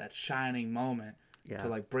 that shining moment to,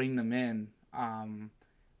 like, bring them in.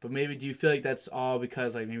 But maybe, do you feel like that's all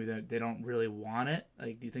because, like, maybe they don't really want it?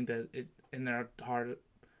 Like, do you think that it in their heart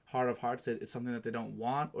of hearts that it's something that they don't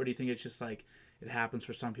want? Or do you think it's just, like, it happens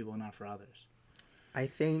for some people and not for others? I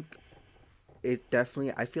feel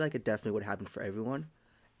like it definitely would happen for everyone.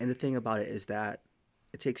 And the thing about it is that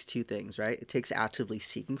it takes two things, right? It takes actively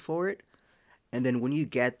seeking for it. And then when you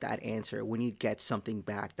get that answer, when you get something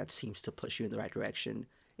back that seems to push you in the right direction,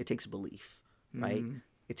 it takes belief, right?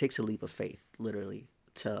 It takes a leap of faith, literally,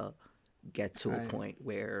 to get to a point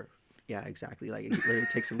where, yeah, exactly. Like, it literally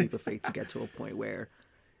takes a leap of faith to get to a point where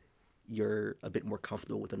you're a bit more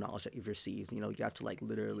comfortable with the knowledge that you've received. You have to, like,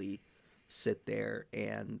 literally sit there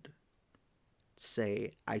and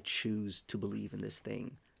say, I choose to believe in this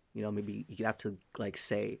thing. You know, maybe you have to like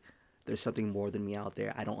say, there's something more than me out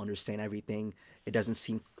there. I don't understand everything. It doesn't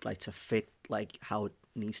seem like to fit like how it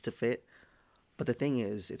needs to fit. But the thing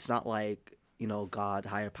is, it's not like, you know, God,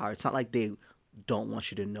 higher power. It's not like they don't want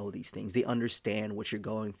you to know these things. They understand what you're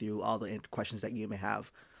going through, all the questions that you may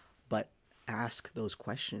have. But ask those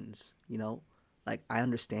questions, you know? Like, I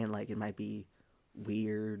understand, like, it might be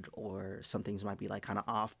weird or some things might be, like, kind of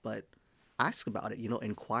off, but ask about it, you know,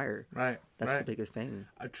 inquire. Right. That's the Right. biggest thing.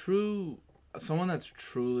 Someone that's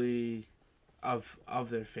truly of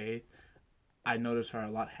their faith, I notice are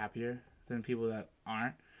a lot happier than people that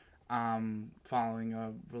aren't following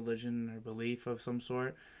a religion or belief of some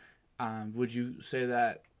sort. Would you say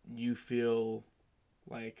that you feel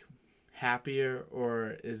like happier,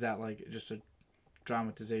 or is that like just a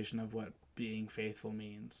dramatization of what being faithful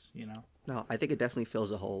means? You know? No, I think it definitely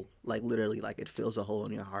fills a hole. Like, literally, like, it fills a hole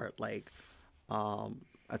in your heart. Like,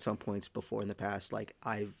 at some points before in the past, like,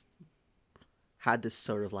 I've had this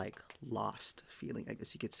sort of like lost feeling, I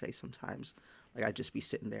guess you could say sometimes. Like I'd just be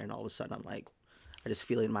sitting there and all of a sudden I'm like, I just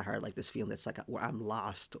feel it in my heart like this feeling that's like where I'm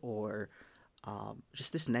lost, or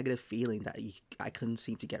just this negative feeling that I couldn't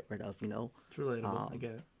seem to get rid of, you know? It's relatable. I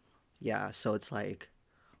get it. Yeah, so it's like,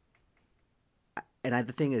 and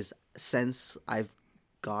the thing is, since I've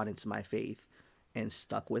gone into my faith and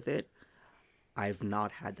stuck with it, I've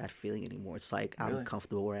not had that feeling anymore. It's like I'm Really?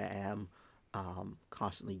 comfortable where I am,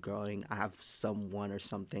 constantly growing. I have someone or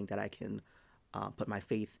something that I can put my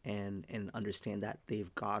faith in and understand that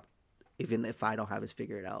they've got, even if I don't have it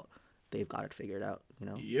figured out, they've got it figured out. You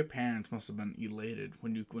know? Your parents must have been elated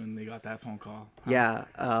when they got that phone call.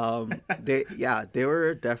 Huh? Yeah, they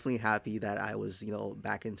were definitely happy that I was, you know,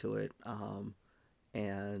 back into it.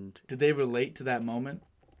 And Did they relate to that moment,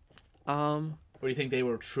 um, or do you think they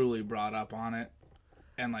were truly brought up on it,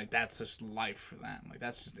 and like that's just life for them? Like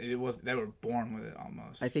that's just, it was, they were born with it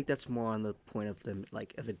almost. I think that's more on the point of them,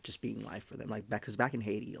 like, of it just being life for them. Like, because back in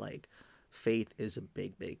Haiti, like, faith is a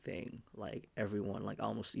big thing. Like, everyone, like,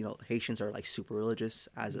 almost, you know, Haitians are, like, super religious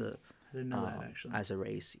as a, I didn't know that actually. as a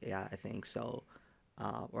race. Yeah, I think so.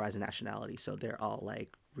 Or as a nationality. So they're all,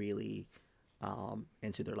 like, really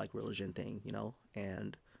into their, like, religion thing, you know?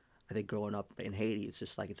 And I think growing up in Haiti, it's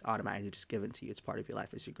just, like, it's automatically just given to you. It's part of your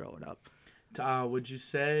life as you're growing up. Would you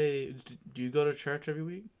say, do you go to church every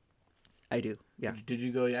week? I do. Yeah, Did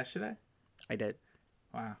you go yesterday? I did.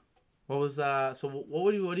 Wow. What was so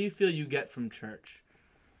what do you feel you get from church?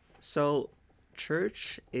 So,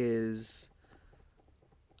 church is,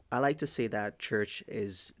 I like to say that church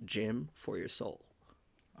is gym for your soul.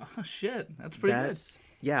 Oh shit, that's pretty That's,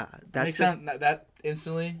 yeah, good. Makes that's it. sense. That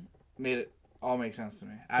instantly made it all make sense to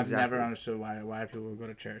me. I've Exactly. never understood why people would go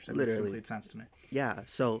to church. That Literally. makes complete sense to me. Yeah.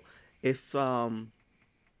 So, if to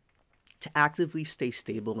actively stay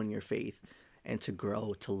stable in your faith and to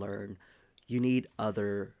grow, to learn, you need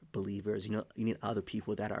other believers. You know, you need other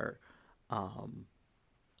people that are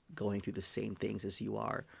going through the same things as you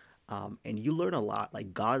are. And you learn a lot.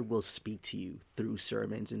 Like, God will speak to you through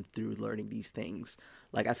sermons and through learning these things.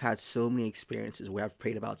 Like, I've had so many experiences where I've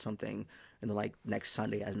prayed about something, and then, like, next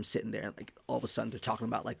Sunday I'm sitting there and, like, all of a sudden they're talking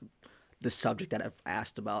about, like, the subject that I've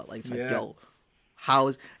asked about. Like, it's like, Yeah. yo, how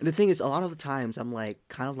is, and the thing is, a lot of the times I'm like,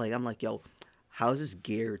 kind of like, I'm like, yo, how is this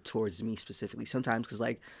geared towards me specifically? Sometimes, because,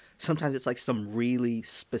 like, sometimes it's like some really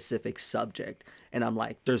specific subject, and I'm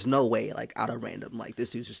like, there's no way, like, out of random, like,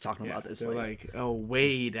 this dude's just talking Yeah, about this. they're Like, oh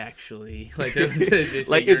Wade actually, like they say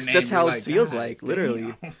like, your it's, name, that's you're how like, it feels "God like,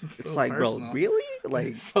 literally. damn." It's So like, personal. bro, really? Like,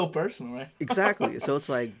 It's so personal, right? exactly. So it's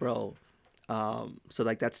like, bro, so,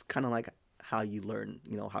 like, that's kind of like how you learn,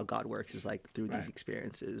 you know, how God works is, like, through these Right.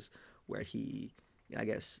 experiences where he, I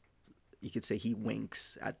guess you could say, he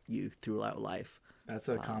winks at you throughout life. That's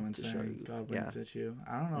a common to show saying. you. God Yeah. winks at you.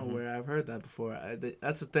 I don't know Mhm. where I've heard that before.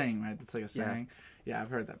 That's a thing, right? That's like a Yeah. saying. Yeah, I've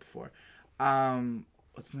heard that before.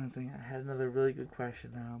 What's another thing? I had another really good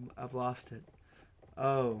question. Now I've lost it.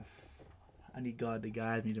 Oh, I need God to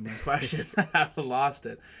guide me to my question. I've lost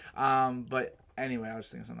it. But anyway, I was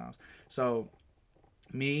thinking something else. So,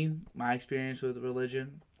 my experience with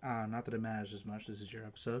religion. Not that it matters as much. This is your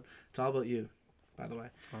episode. It's all about you, by the way.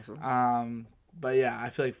 Awesome. But yeah, I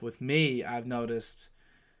feel like with me, I've noticed,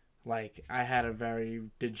 like, I had a very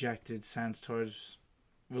dejected sense towards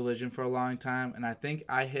religion for a long time, and I think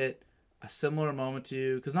I hit a similar moment to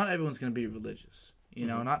you, because not everyone's gonna be religious. You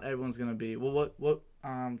know, Mhm. not everyone's gonna be. Well, what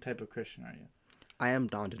type of Christian are you? I am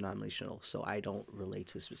non-denominational, so I don't relate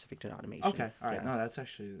to a specific denomination. Okay, all right. Yeah. No,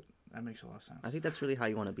 that makes a lot of sense. I think that's really how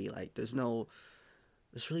you want to be. Like, there's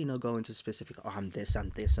really no going to specific. Oh, I'm this,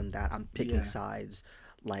 I'm that. I'm picking Yeah. sides.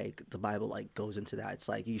 like the Bible like goes into that. It's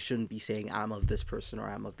like you shouldn't be saying I'm of this person or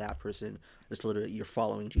I'm of that person. Just literally you're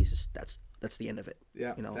following Jesus. That's the end of it.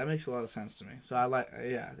 Yeah, You know. that makes a lot of sense to me. So I like,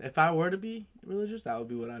 yeah, if I were to be religious, that would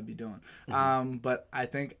be what I'd be doing. But I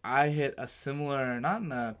think I hit a similar, not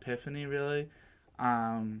an epiphany really, but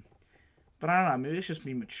I don't know, maybe it's just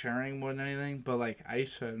me maturing more than anything. But like I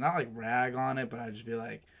used to not like rag on it, but I'd just be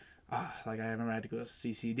like, like I remember I had to go to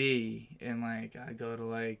CCD and like I go to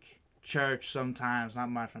like church sometimes, not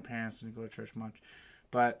much. My parents didn't go to church much,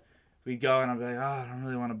 but we go and I'll be like, I don't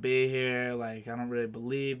really want to be here. Like I don't really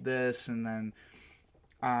believe this. And then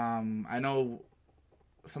I know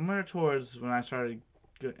somewhere towards when I started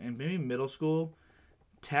in maybe middle school,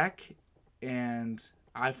 tech and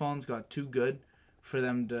iPhones got too good for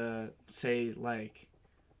them to say like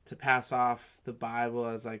to pass off the Bible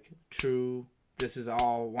as like true. This is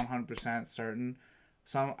all 100% certain.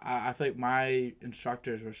 I feel like my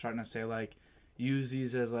instructors were starting to say like use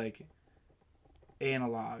these as like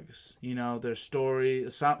analogs. You know, their story.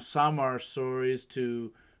 Some are stories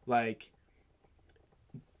to like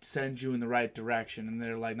send you in the right direction, and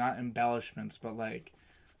they're like not embellishments, but like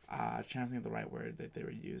I'm trying to think of the right word that they were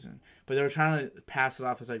using. But they were trying to pass it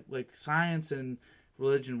off as like science and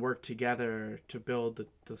religion work together to build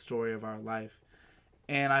the story of our life.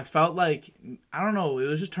 And I felt like, I don't know, it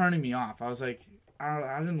was just turning me off. I was like,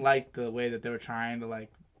 I didn't like the way that they were trying to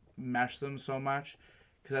like mesh them so much.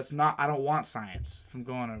 Because that's not, I don't want science from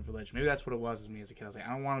going to religion. Maybe that's what it was as me as a kid. I was like, I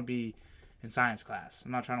don't want to be in science class.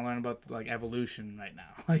 I'm not trying to learn about like evolution right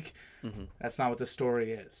now. Like, that's not what the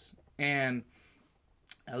story is. And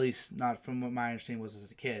at least not from what my understanding was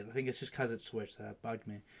as a kid. I think it's just because it switched that bugged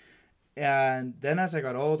me. And then as I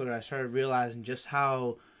got older, I started realizing just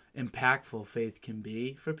how impactful faith can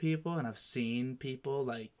be for people. And I've seen people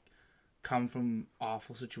like come from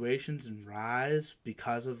awful situations and rise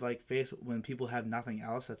because of like faith. When people have nothing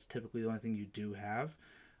else, that's typically the only thing you do have.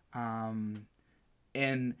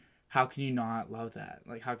 And how can you not love that?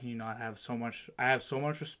 Like, how can you not have so much? I have so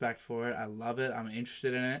much respect for it. I love it. I'm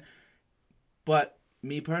interested in it. But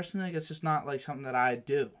me personally, like, it's just not like something that I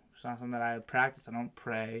do. It's not something that I practice. I don't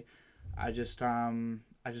pray. I just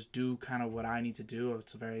do kind of what I need to do.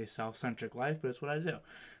 It's a very self-centric life, but it's what I do.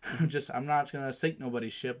 I'm not gonna sink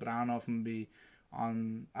nobody's ship, but I don't know if I'm gonna be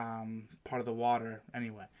on part of the water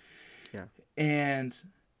anyway. Yeah. And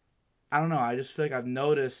I don't know. I just feel like I've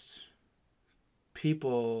noticed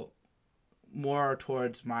people more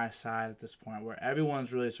towards my side at this point, where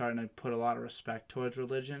everyone's really starting to put a lot of respect towards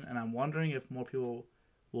religion, and I'm wondering if more people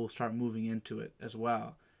will start moving into it as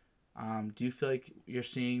well. Do you feel like you're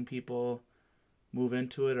seeing people move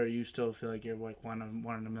into it, or you still feel like you're like one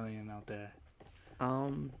in a million out there?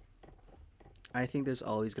 I think there's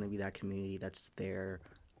always going to be that community that's there,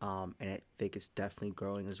 and I think it's definitely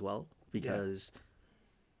growing as well because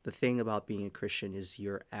the thing about being a Christian is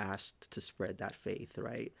you're asked to spread that faith,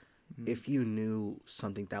 right? Mm-hmm. If you knew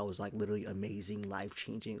something that was like literally amazing,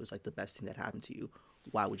 life-changing, it was like the best thing that happened to you,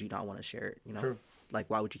 why would you not want to share it, you know? True. Like,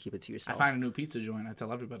 why would you keep it to yourself? I find a new pizza joint, I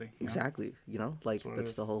tell everybody. Exactly, you know? Like,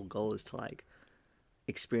 that's the whole goal, is to like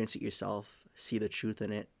experience it yourself, see the truth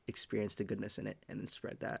in it, experience the goodness in it, and then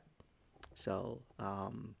spread that. So,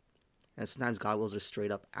 and sometimes God will just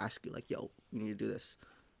straight up ask you, like, yo, you need to do this.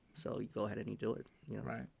 So you go ahead and you do it, you know?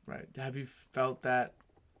 Right. Have you felt that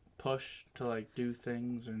push to, like, do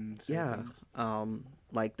things and say things?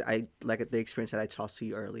 Like the experience that I talked to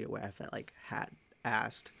you earlier, where I felt like had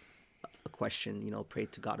asked a question, you know,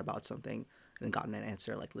 prayed to God about something, and gotten an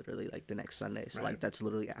answer, like, literally, like, the next Sunday. So, like, that's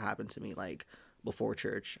literally happened to me, like, before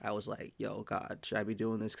church. I was like, yo, God, should I be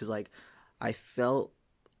doing this? Because, like, I felt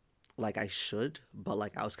like I should, but,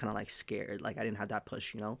 like, I was kind of, like, scared. Like, I didn't have that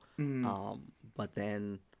push, you know? But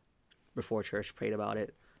then before church, prayed about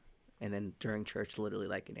it. And then during church, literally,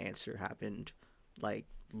 like, an answer happened, like,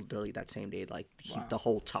 literally that same day. Like, the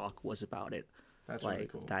whole talk was about it. That's like, really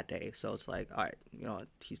cool. That day. So it's like, all right, you know what?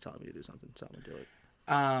 He's telling me to do something, so I'm going to do it.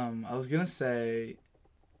 I was going to say,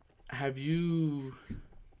 have you...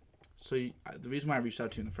 So the reason why I reached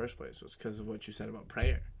out to you in the first place was because of what you said about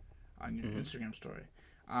prayer on your Instagram story.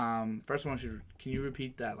 First, can you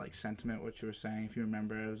repeat that, like, sentiment, what you were saying, if you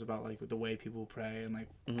remember? It was about, like, the way people pray and, like,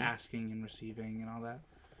 asking and receiving and all that.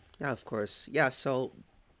 Yeah, of course. Yeah, so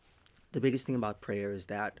the biggest thing about prayer is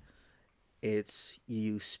that it's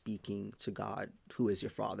you speaking to God, who is your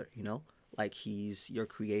Father, you know? Like, He's your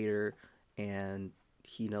creator, and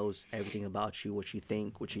He knows everything about you, what you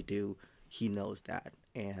think, what you do. He knows that.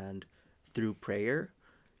 And through prayer,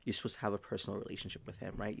 you're supposed to have a personal relationship with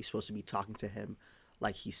Him, right? You're supposed to be talking to Him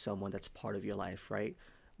like He's someone that's part of your life, right?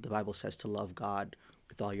 The Bible says to love God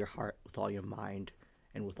with all your heart, with all your mind,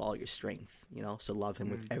 and with all your strength, you know? So love him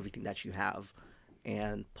with everything that you have.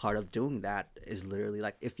 And part of doing that is literally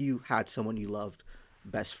like, if you had someone you loved,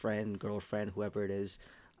 best friend, girlfriend, whoever it is,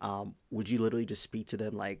 would you literally just speak to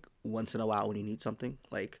them like once in a while when you need something?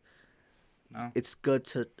 Like, No. it's good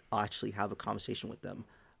to actually have a conversation with them.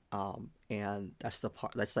 And that's the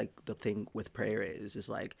part, that's like the thing with prayer is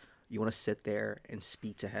like, you want to sit there and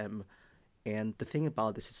speak to him. And the thing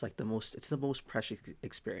about this, it's like it's the most precious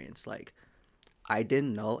experience. Like, I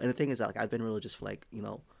didn't know. And the thing is that, like, I've been religious for like, you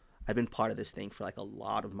know, I've been part of this thing for like a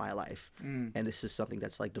lot of my life. And this is something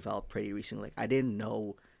that's like developed pretty recently. Like, I didn't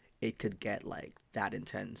know it could get like that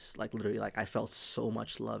intense. Like, literally, like, I felt so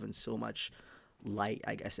much love and so much light,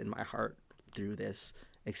 I guess, in my heart through this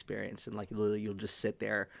experience. And like, literally, you'll just sit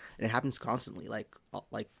there, and it happens constantly, like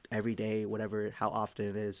every day, whatever, how often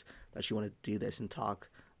it is that you want to do this and talk.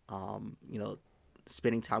 You know,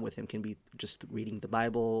 spending time with him can be just reading the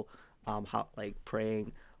Bible, how, like,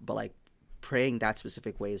 praying, but like praying that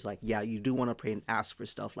specific way is like, yeah, you do want to pray and ask for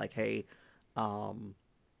stuff like, hey,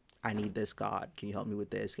 I need this, God, can you help me with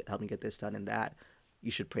this, help me get this done, and that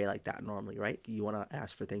you should pray like that normally, right? You want to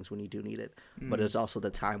ask for things when you do need it. But there's also the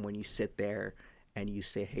time when you sit there and you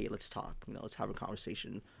say, hey, let's talk, you know, let's have a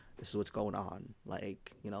conversation, this is what's going on,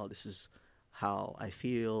 like, you know, this is how I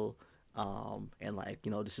feel, and like,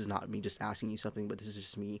 you know, this is not me just asking you something, but this is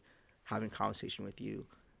just me having a conversation with you.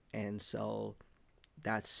 And so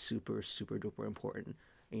that's super, super duper important,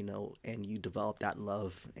 you know, and you develop that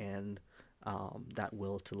love and that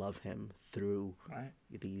will to love him through Right.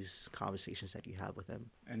 these conversations that you have with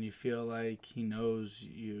him. And you feel like he knows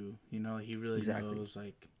you. You know, he really Exactly. knows,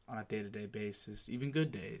 like, on a day-to-day basis, even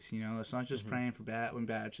good days. You know, it's not just praying for when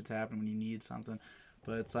bad shit's happen, when you need something,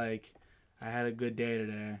 but it's like, I had a good day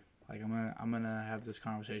today. Like, I'm gonna have this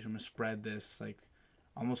conversation. I'm gonna spread this, like,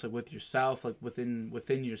 almost like with yourself, like within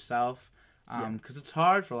yourself, because it's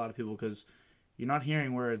hard for a lot of people because you're not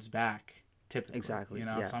hearing words back. Typically, Exactly. You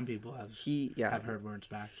know, Yeah. some people He have heard words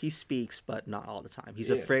back. he speaks, but not all the time. He's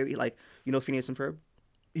Yeah. afraid, like, you know, Phineas and Ferb.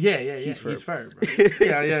 Yeah. He's He's Ferb. Ferb.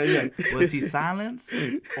 Right? Yeah. Was he silenced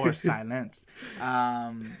or silenced?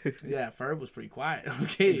 Yeah, Ferb was pretty quiet.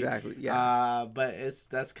 Okay. Exactly. Yeah. But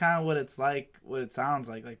that's kind of what it's like. What it sounds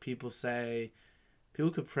like. Like, people say,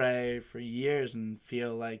 people could pray for years and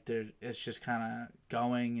feel like it's just kind of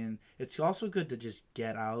going, and it's also good to just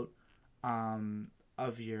get out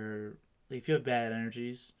of your, like, if you have bad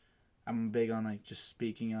energies. I'm big on, like, just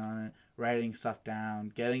speaking on it, writing stuff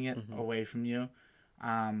down, getting it away from you.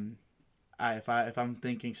 If I'm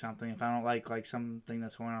thinking something, if I don't like something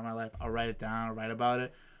that's going on in my life, I'll write it down, I'll write about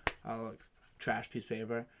it. I'll, like, trash piece of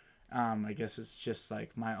paper. I guess it's just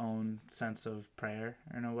like my own sense of prayer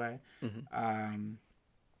in a way.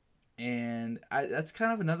 And that's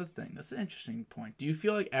kind of another thing. That's an interesting point. Do you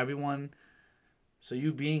feel like everyone, so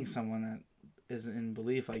you being someone that is in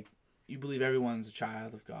belief, like, you believe everyone's a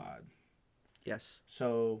child of God? Yes.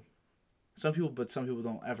 So some people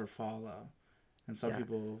don't ever follow, and some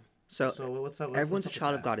people. So what's up? everyone's what's a up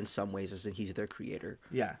child with of God in some ways, as in he's their creator.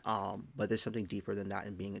 Yeah. But there's something deeper than that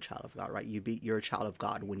in being a child of God, right? You're a child of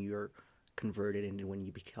God when you're converted and when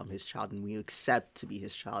you become his child and when you accept to be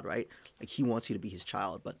his child, right? Like, he wants you to be his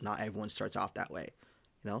child, but not everyone starts off that way,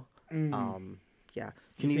 you know? Yeah.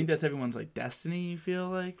 Do you think that's everyone's, like, destiny, you feel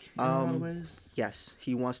like, in a lot of ways? Yes,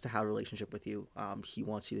 he wants to have a relationship with you. He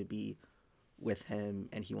wants you to be with him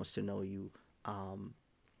and he wants to know you.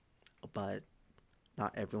 But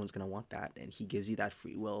not everyone's going to want that. And he gives you that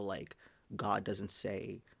free will. Like, God doesn't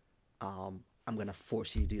say, I'm going to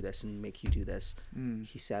force you to do this and make you do this.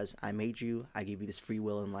 He says, I made you. I gave you this free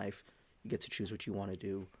will in life. You get to choose what you want to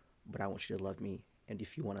do, but I want you to love me. And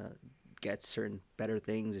if you want to get certain better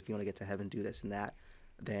things, if you want to get to heaven, do this and that,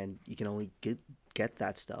 then you can only get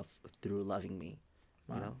that stuff through loving me.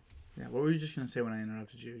 Wow. You know? Yeah. What were you just gonna say when I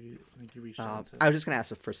interrupted you? I think you reached out to. I was just gonna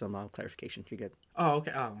ask for some clarification. You're good. Oh,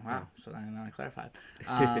 okay. Oh, wow. So now I clarified.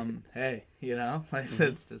 Hey, you know, like,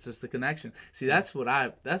 that's just the connection. See, that's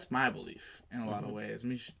my belief in a lot of ways.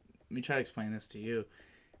 Let me try to explain this to you.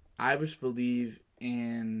 I just believe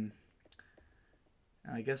in,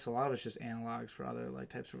 and I guess a lot of it's just analogs for other, like,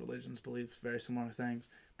 types of religions, believe very similar things.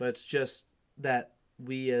 But it's just that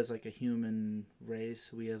we as, like, a human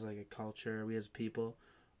race, we as, like, a culture, we as people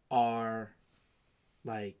are,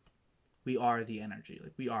 like, we are the energy.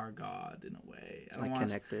 Like, we are God in a way.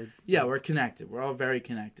 Connected. Yeah, we're connected. We're all very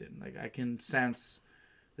connected. Like, I can sense,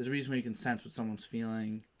 there's a reason where you can sense what someone's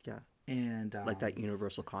feeling. Yeah. And like that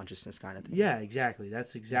universal consciousness kind of thing. Yeah, exactly.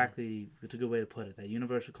 That's exactly, it's a good way to put it. That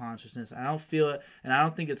universal consciousness. I don't feel it, and I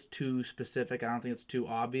don't think it's too specific. I don't think it's too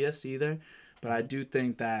obvious either. But I do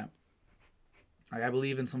think that, like, I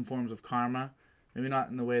believe in some forms of karma, Maybe not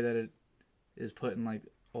in the way that it is put in like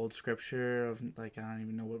old scripture of like I don't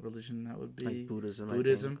even know what religion that would be. Like Buddhism.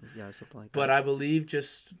 Buddhism. I think. Yeah, something like that. But I believe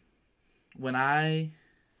just when I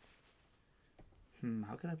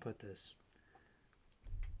how can I put this?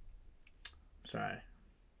 Sorry. I'm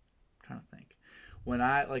trying to think. When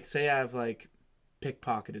I like say I've like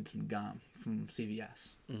pickpocketed some gum from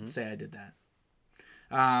CVS. Mm-hmm. Say I did that.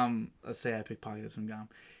 Let's say I pickpocketed some gum.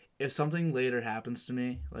 If something later happens to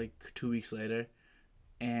me, like 2 weeks later,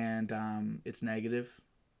 and it's negative,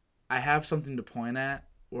 I have something to point at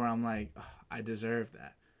where I'm like, oh, I deserve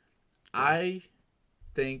that. Yeah. I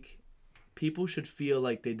think people should feel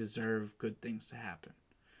like they deserve good things to happen.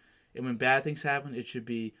 And when bad things happen, it should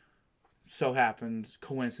be so happens,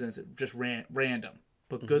 coincidence, just random.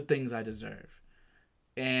 But good things I deserve.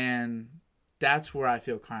 And that's where I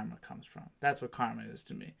feel karma comes from. That's what karma is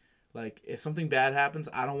to me. Like, if something bad happens,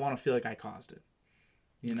 I don't want to feel like I caused it.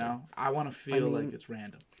 You know? I want to feel like it's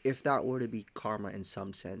random. If that were to be karma in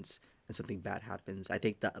some sense and something bad happens, I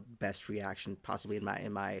think the best reaction possibly in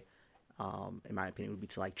my opinion would be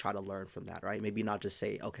to like try to learn from that, right? Maybe not just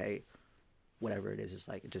say, okay, whatever it is, it's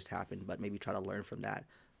like it just happened, but maybe try to learn from that.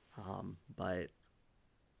 But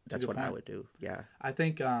that's what I would do. Yeah. I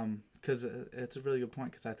think because it's a really good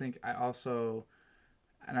point, because I think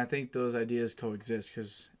I think those ideas coexist,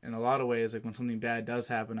 because in a lot of ways, like when something bad does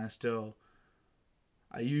happen,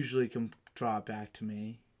 I usually can draw it back to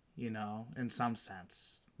me, you know, in some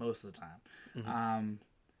sense, most of the time. Mm-hmm.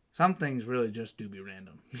 Some things really just do be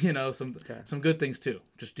random, you know, some good things too,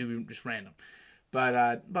 just random. But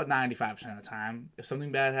about 95% of the time, if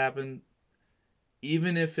something bad happened,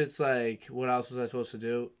 even if it's like, what else was I supposed to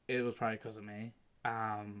do? It was probably because of me.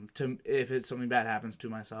 If it's something bad happens to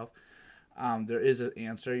myself, there is an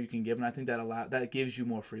answer you can give, and I think that gives you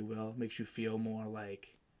more free will, makes you feel more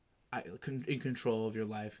like in control of your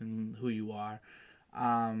life and who you are.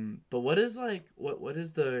 But what is like what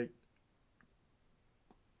is the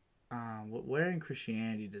where in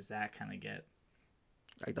Christianity does that kind of get?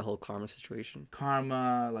 Like the whole karma situation.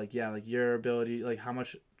 Karma, like your ability, like how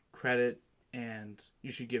much credit and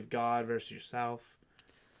you should give God versus yourself.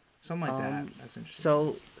 Something like that. That's interesting.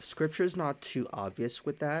 So scripture's not too obvious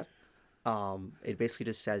with that. It basically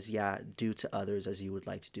just says, do to others as you would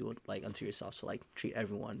like to do like unto yourself. So like treat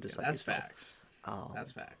everyone just like yourself. Facts.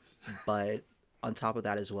 That's facts. But on top of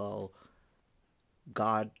that as well,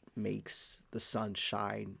 God makes the sun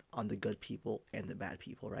shine on the good people and the bad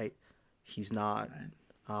people, right? He's not. Right.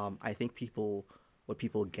 I think what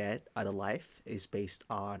people get out of life is based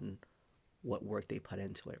on what work they put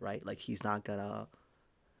into it, right? Like he's not gonna.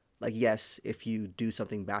 Like, yes, if you do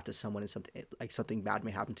something bad to someone and something bad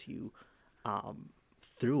may happen to you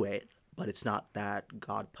through it, but it's not that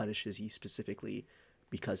God punishes you specifically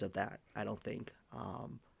because of that, I don't think.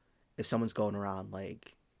 If someone's going around,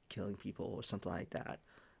 like, killing people or something like that,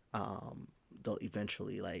 they'll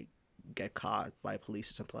eventually, like, get caught by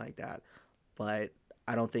police or something like that. But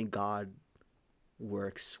I don't think God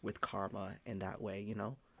works with karma in that way, you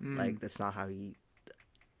know? Like, that's not how he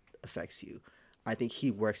affects you. I think he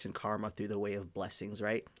works in karma through the way of blessings,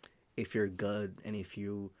 right? If you're good and if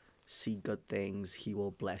you see good things, he will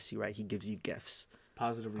bless you, right? He gives you gifts.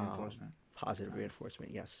 Positive reinforcement.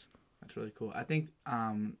 Reinforcement, yes. That's really cool. I think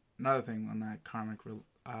another thing on that karmic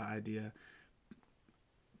idea,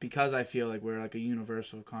 because I feel like we're like a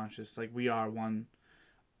universal conscious, like we are one,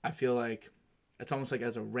 I feel like it's almost like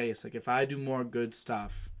as a race. Like if I do more good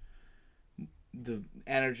stuff, the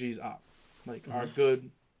energy's up. Like our good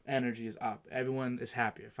energy is up. Everyone is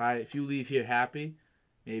happier. If you leave here happy,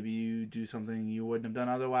 maybe you do something you wouldn't have done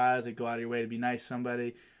otherwise. Like go out of your way to be nice to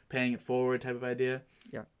somebody, paying it forward type of idea.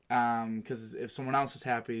 Yeah. Because if someone else is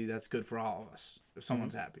happy, that's good for all of us. If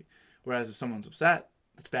someone's happy, whereas if someone's upset,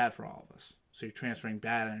 that's bad for all of us. So you're transferring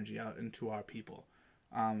bad energy out into our people.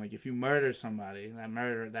 Like if you murder somebody,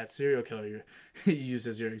 that serial killer you used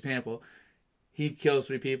as your example. He kills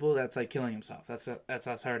 3 people. That's like killing himself. That's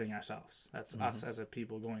us hurting ourselves. That's us as a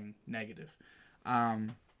people going negative.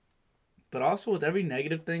 But also with every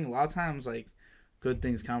negative thing, a lot of times like good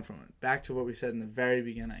things come from it. Back to what we said in the very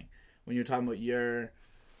beginning when you're talking about your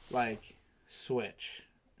like switch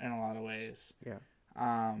in a lot of ways. Yeah.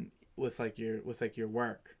 With your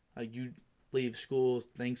work, like you leave school,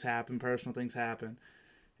 things happen, personal things happen,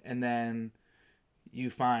 and then you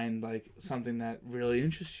find like something that really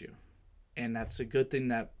interests you. And that's a good thing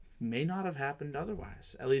that may not have happened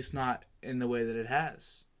otherwise, at least not in the way that it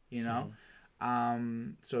has, you know?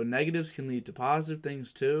 So negatives can lead to positive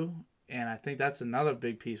things too. And I think that's another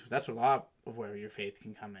big piece. That's a lot of where your faith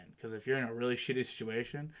can come in. Because if you're in a really shitty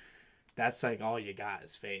situation, that's like all you got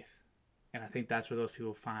is faith. And I think that's where those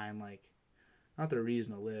people find like, not their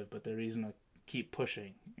reason to live, but their reason to keep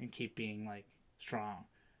pushing and keep being like strong,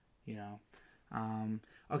 you know.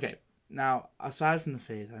 Okay, now aside from the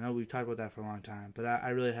faith, I know we've talked about that for a long time, but I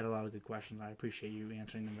really had a lot of good questions. I appreciate you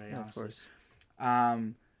answering them very honestly. Of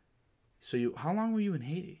course. So how long were you in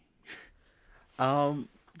Haiti?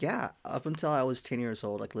 Yeah, up until I was 10 years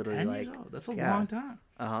old, like literally 10 years like old. That's a yeah. long time.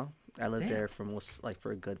 I lived Damn. there for most like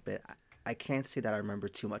for a good bit. I can't say that I remember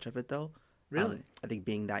too much of it though. Really? I think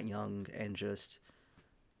being that young and just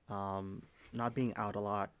not being out a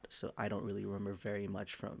lot, so I don't really remember very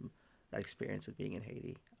much from that experience of being in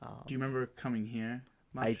Haiti. Do you remember coming here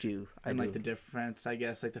much? I do. And like the difference, I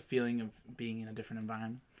guess, like the feeling of being in a different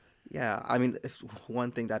environment. Yeah, I mean, if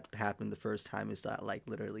one thing that happened the first time is that like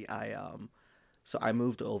literally so I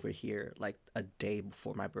moved over here like a day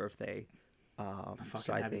before my birthday.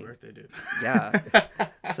 So I happy think, birthday, dude. yeah.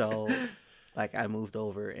 So like I moved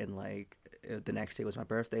over and like the next day was my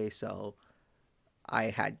birthday, so I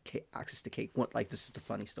had access to cake. Like this is a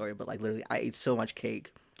funny story, but like literally I ate so much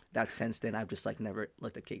cake that since then I've just like never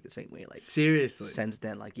looked at cake the same way. Like seriously, since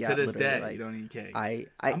then, like yeah, to this day, like, you don't eat cake.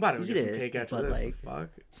 I'm about to eat get some it, cake after but this. like Fuck.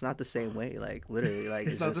 it's not the same way. Like literally, like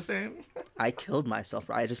it's not just, the same. I killed myself,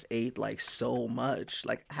 bro. I just ate like so much,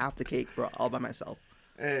 like half the cake, bro, all by myself.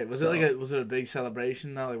 Hey, was it a big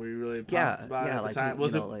celebration though? Like were you really pumped about it at the time?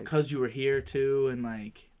 Was it because you were here too, and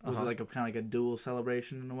like was it like a kind of like a dual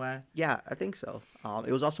celebration in a way? Yeah, I think so.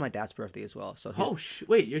 It was also my dad's birthday as well. So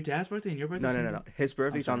wait, your dad's birthday and your birthday? No. His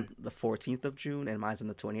birthday's on the 14th of June, and mine's on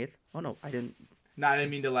the 20th. Oh no, I didn't. No, I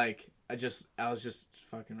didn't mean to like. I was just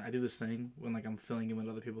fucking. I do this thing when like I'm filling in what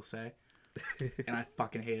other people say. And I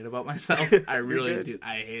fucking hate it about myself. I really do.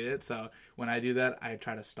 I hate it. So when I do that, I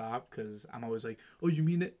try to stop because I'm always like, "Oh, you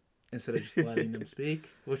mean it?" Instead of just letting them speak,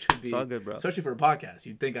 which would be it's all good, bro. Especially for a podcast,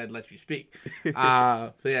 you'd think I'd let you speak. But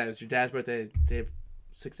yeah, it was your dad's birthday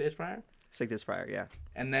 6 days prior. 6 days prior, yeah.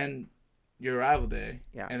 And then your arrival day.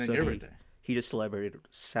 Yeah. And then your birthday. He just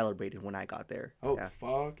celebrated when I got there. Oh yeah.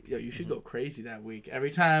 Fuck! Yo, you should go crazy that week. Every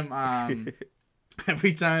time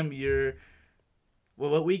you're. Well,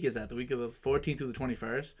 what week is that? The week of the 14th through the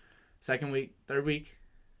 21st? Second week? Third week?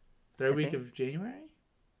 Third week of January?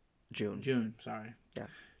 June, sorry. Yeah.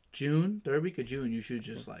 June, third week of June, you should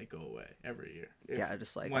just like go away every year.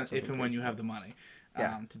 Just like if and when you have the money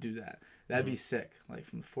to do that. That'd be sick. Like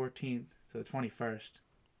from the 14th to the 21st,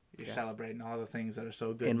 you're celebrating all the things that are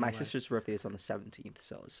so good. And my sister's birthday is on the 17th,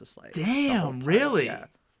 so it's just like... Damn, really? Yeah.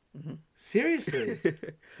 Mm-hmm. Seriously?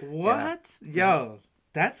 What? Yeah. Yo,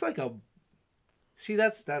 that's like a... See,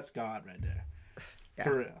 that's God right there. Yeah.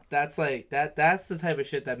 For real. That's like that's the type of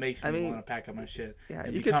shit that makes me want to pack up my shit. Yeah,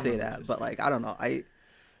 you could say that, but like I don't know. I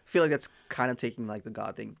feel like that's kind of taking like the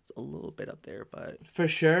God thing a little bit up there, but for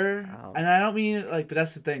sure. And I don't mean it like, but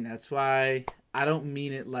that's the thing. That's why I don't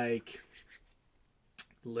mean it like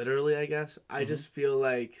literally, I guess. I just feel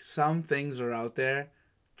like some things are out there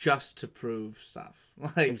just to prove stuff.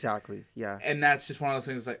 Like exactly, yeah. And that's just one of those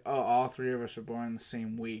things like, oh, all three of us are born the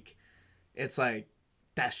same week. It's like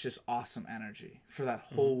that's just awesome energy for that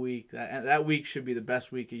whole week. That week should be the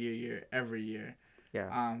best week of your year every year.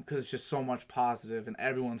 Yeah. Because it's just so much positive and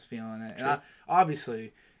everyone's feeling it. True. And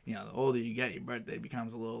obviously, you know, the older you get, your birthday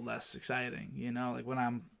becomes a little less exciting. You know, like when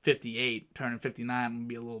I'm 58, turning 59, I'm gonna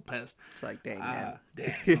be a little pissed. It's like, dang, man.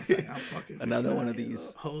 Damn. I'm fucking another one of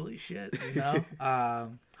these. Holy shit, you know. How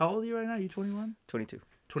old are you right now? You 21? 22.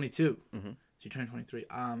 22. Mm-hmm. So you turned 23.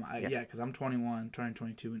 Yeah, because I'm 21, turning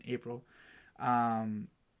 22 in April. And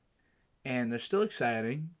they're still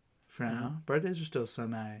exciting for now. Birthdays are still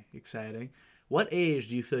semi-exciting. What age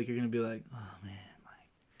do you feel like you're going to be like, oh, man,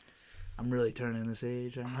 like, I'm really turning this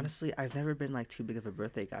age? Honestly, I've never been, like, too big of a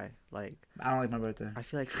birthday guy. Like, I don't like my birthday. I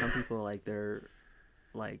feel like some people, like, they're,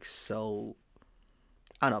 like, so...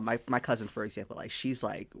 I don't know, my cousin, for example, like, she's,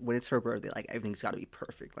 like, when it's her birthday, like, everything's got to be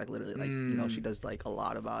perfect. Like, literally, like, you know, she does, like, a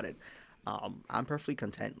lot about it. I'm perfectly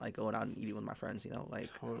content, like, going out and eating with my friends, you know,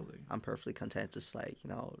 like, totally. I'm perfectly content just, like, you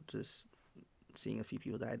know, just seeing a few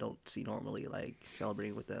people that I don't see normally, like,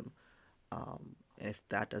 celebrating with them. And if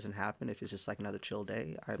that doesn't happen, if it's just, like, another chill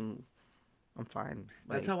day, I'm fine.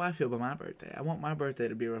 Like, that's how I feel about my birthday. I want my birthday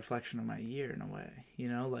to be a reflection of my year in a way, you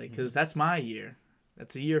know, like, because that's my year.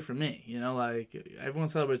 That's a year for me, you know, like, everyone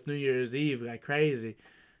celebrates New Year's Eve like crazy.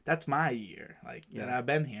 That's my year, like, that I've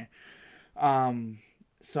been here.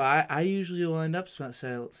 So I usually will end up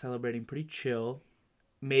celebrating pretty chill.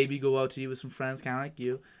 Maybe go out to eat with some friends, kind of like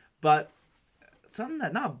you. But something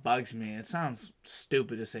that not bugs me, it sounds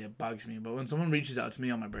stupid to say it bugs me, but when someone reaches out to me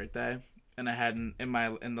on my birthday, and I hadn't,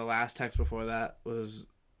 in the last text before that was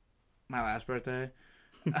my last birthday,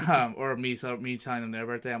 or me telling them their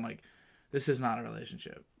birthday, I'm like, this is not a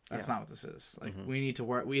relationship. That's Yeah. not what this is. Like we need to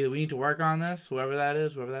work. We need to work on this. Whoever that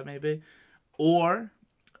is, whoever that may be, or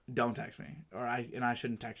don't text me, or I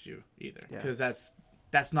shouldn't text you either, Yeah. because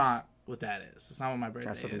that's not what that is. It's not what my birthday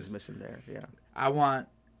Yeah, something's is. missing there. Yeah.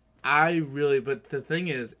 But the thing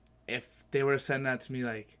is, if they were to send that to me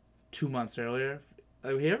like 2 months earlier,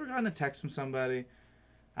 like, have you ever gotten a text from somebody?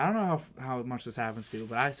 I don't know how much this happens to people,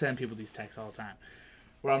 but I send people these texts all the time,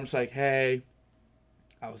 where I'm just like, hey,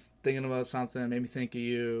 I was thinking about something, made me think of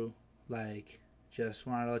you, like, just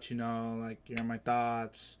wanted to let you know, like, you're in my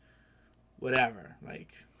thoughts, whatever,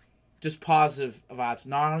 like, just positive vibes,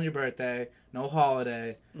 not on your birthday, no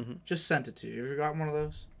holiday, just sent it to you. You ever gotten one of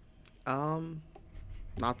those?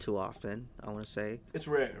 Not too often, I want to say. It's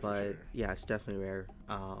rare, But for sure. yeah, it's definitely rare.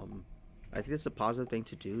 I think it's a positive thing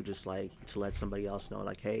to do, just like to let somebody else know,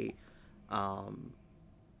 like, hey,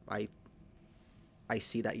 I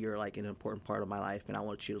see that you're like an important part of my life, and I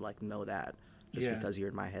want you to like know that, just Yeah. because you're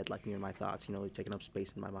in my head, like you're in my thoughts, you're taking up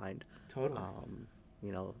space in my mind. Totally.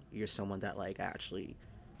 You're someone that like I actually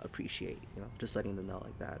appreciate. Just letting them know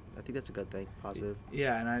like that. I think that's a good thing, positive.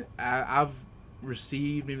 Yeah, and I've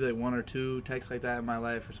received maybe like 1 or 2 texts like that in my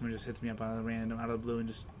life, where someone just hits me up out of the blue and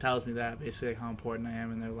just tells me that, basically, like, how important I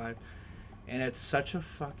am in their life. And it's such a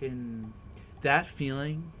fucking... That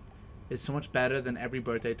feeling is so much better than every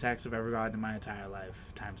birthday text I've ever gotten in my entire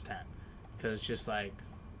life, times 10. Because it's just like,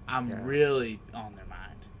 I'm really on their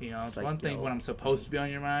mind. It's like, one thing when I'm supposed to be on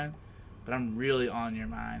your mind, but I'm really on your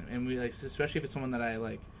mind. And we, like, especially if it's someone that I,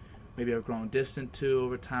 like, maybe I've grown distant to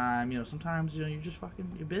over time. Sometimes, you're just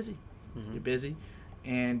fucking, you're busy. You're busy.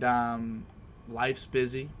 And life's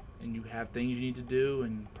busy. And you have things you need to do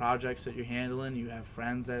and projects that you're handling. You have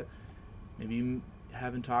friends that maybe you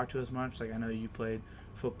haven't talked to as much. Like, I know you played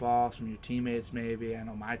football, some of your teammates maybe. I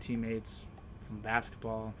know my teammates from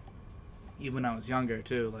basketball. Even when I was younger,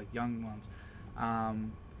 too, like young ones.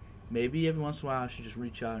 Maybe every once in a while I should just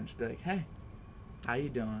reach out and just be like, hey, how you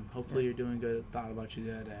doing? Hopefully you're doing good. Thought about you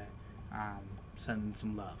the other day. Sending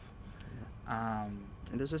some love.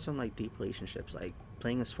 And those are some like deep relationships, like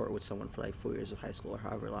playing a sport with someone for like 4 years of high school or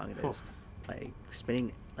however long it is, like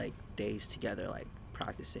spending like days together, like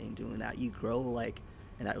practicing, doing that. You grow like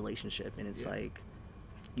in that relationship, and it's like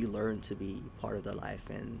you learn to be part of their life,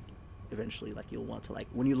 and eventually like you'll want to, like,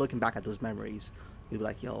 when you're looking back at those memories, you'll be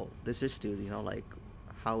like, yo, this is dude, like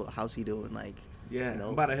how's he doing, like. Yeah, I'm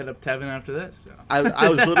about to hit up Tevin after this. So. I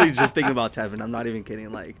was literally just thinking about Tevin. I'm not even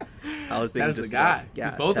kidding. Like, I was thinking That's just the guy. about, yeah,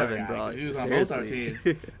 He's both Tevin, our guy. bro. He was on Seriously. both our teams.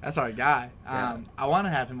 That's our guy. Yeah. I want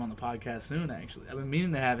to have him on the podcast soon, actually. I've been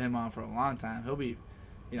meaning to have him on for a long time. He'll be,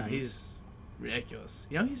 he's ridiculous.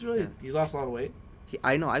 He's really, he's lost a lot of weight.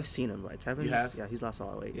 I know, I've seen him, right? Tevin, You have? yeah, he's lost a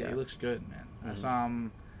lot of weight. Yeah, he looks good, man. I saw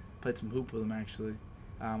him, played some hoop with him, actually.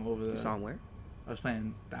 You saw him where? I was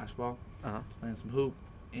playing basketball, Uh-huh. playing some hoop,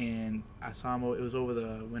 and I saw him, it was over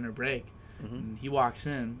the winter break, Mm-hmm. and he walks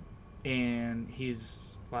in, and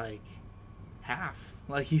he's like half.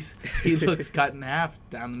 Like he looks cut in half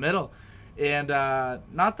down the middle. And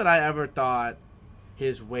not that I ever thought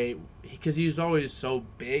his weight, because he was always so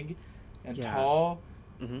big and tall.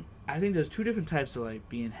 Mm-hmm. I think there's 2 different types of like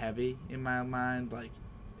being heavy in my mind. Like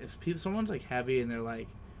if someone's like heavy and they're like,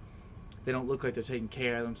 they don't look like they're taking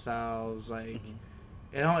care of themselves, like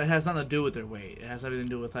it has nothing to do with their weight. It has everything to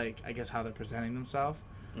do with, like, I guess, how they're presenting themselves.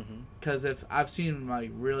 Because if I've seen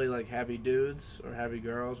like really like heavy dudes or heavy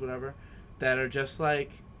girls, whatever, that are just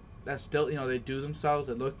like, that still, they do themselves,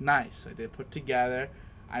 they look nice, like they put together.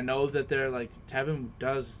 I know that they're like, Tevin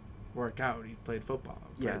does work out, he played football,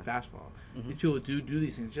 played basketball. These people do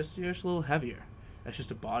these things, you're just a little heavier. That's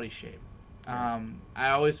just a body shape. I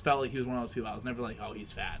always felt like he was one of those people. I was never like, oh,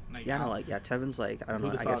 he's fat. Like, Tevin's like, I don't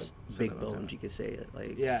know, I guess big boned, Tevin? you could say it.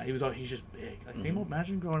 Like, yeah, he's just big. Like, think about,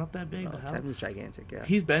 imagine growing up that big. bro, Tevin's gigantic, yeah.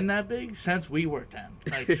 He's been that big since we were 10.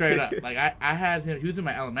 Like, straight up. Like, I had him, he was in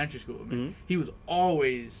my elementary school with me. He was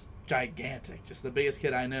always gigantic, just the biggest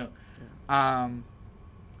kid I knew. I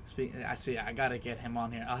gotta get him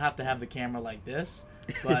on here. I'll have to have the camera like this,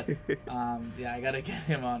 but I gotta get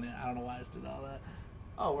him on here. I don't know why I just did all that.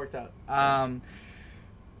 Oh, it worked out.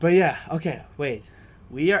 But yeah, okay, wait.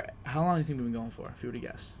 How long do you think we've been going for, if you were to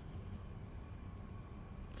guess?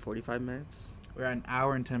 45 minutes? We're at an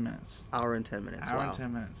hour and 10 minutes. Hour and 10 minutes, wow.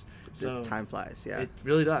 10 minutes. So time flies, yeah. It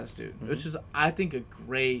really does, dude. Which is, I think, a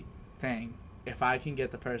great thing if I can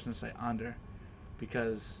get the person to say under,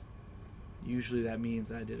 because usually that means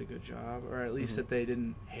that I did a good job, or at least that they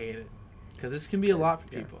didn't hate it. Because this can be a lot for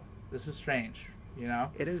people. This is strange,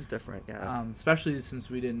 It is different, yeah. Especially since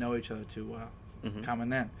we didn't know each other too well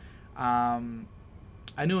coming in. I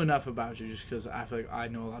knew enough about you just because I feel like I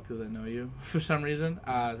know a lot of people that know you for some reason.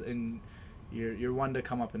 And you're one to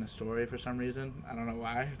come up in a story for some reason. I don't know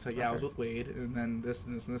why. It's like, yeah, I was with Wade, and then this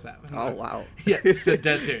and this and this happened. Oh, wow. Yeah, it's so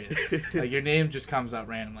dead serious. Like, your name just comes up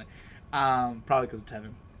randomly. Probably because of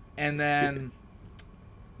Tevin. And then,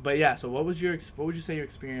 but yeah, so what would you say your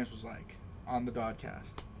experience was like on the Dodcast?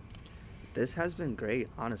 This has been great,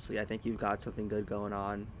 honestly. I think you've got something good going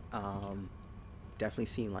on. Definitely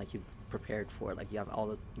seem like you've prepared for it. Like, you have all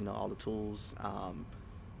the tools.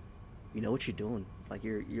 You know what you're doing. Like,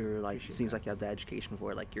 you're like, it seems like you have the education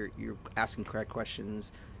for it. Like, you're asking correct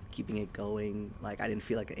questions, keeping it going. Like, I didn't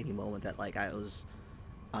feel like at any moment that like I was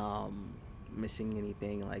missing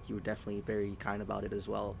anything. Like, you were definitely very kind about it as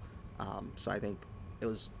well. So I think it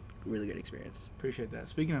was a really good experience. Appreciate that.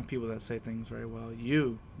 Speaking of people that say things very well,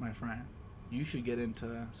 you, my friend, you should get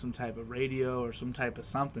into some type of radio or some type of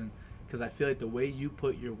something, because I feel like the way you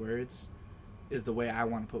put your words is the way I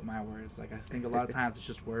want to put my words. Like, I think a lot of times it's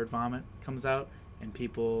just word vomit comes out, and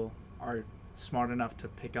people are smart enough to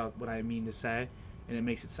pick out what I mean to say, and it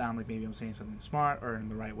makes it sound like maybe I'm saying something smart or in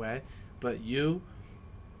the right way. But you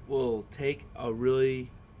will take a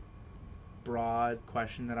really broad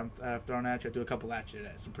question that I've thrown at you. I do a couple at you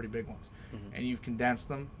today, some pretty big ones, and you've condensed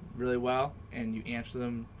them really well, and you answer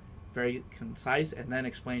them very concise, and then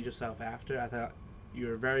explained yourself after. I thought you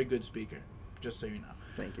were a very good speaker, just so you know.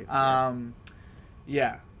 Thank you.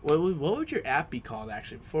 Yeah. What would your app be called,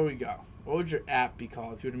 actually, before we go? What would your app be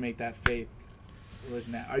called if you were to make that faith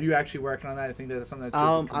religion app? Are you actually working on that? I think that's something that's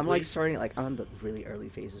I'm like starting, like, I'm in the really early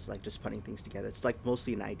phases, like just putting things together. It's like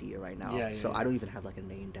mostly an idea right now. So I don't even have like a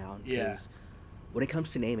name down. Because when it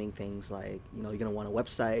comes to naming things, like, you know, you're gonna want a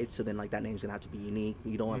website, so then like that name's gonna have to be unique.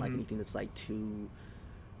 You don't want like anything that's like too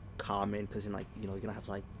common, because then, like, you know, you're gonna have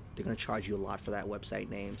to, like, they're gonna charge you a lot for that website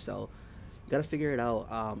name. So you gotta figure it out.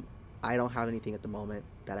 I don't have anything at the moment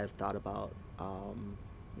that I've thought about.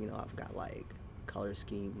 You know, I've got like color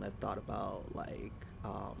scheme. I've thought about like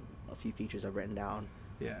a few features I've written down.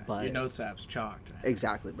 Yeah, but your notes app's chalked. Right?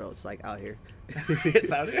 Exactly, bro. It's like out here.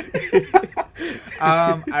 It's out here.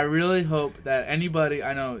 I really hope that anybody,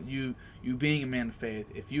 I know you being a man of faith,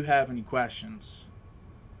 if you have any questions,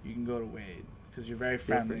 you can go to Wade, because you're very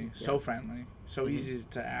friendly, so friendly, so easy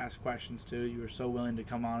to ask questions to. You were so willing to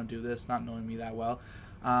come on and do this, not knowing me that well.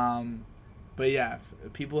 But yeah,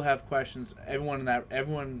 if people have questions, everyone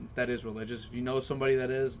that is religious, if you know somebody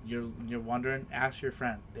that is, you're wondering, ask your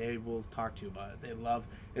friend. They will talk to you about it. They love,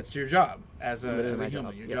 it's your job as a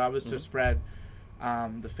human. Your job is to spread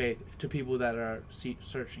the faith to people that are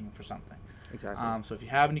searching for something. Exactly. So if you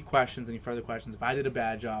have any questions, any further questions, if I did a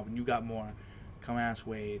bad job and you got more, come ask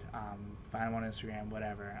Wade. Find him on Instagram,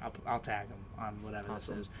 whatever. I'll tag him on whatever this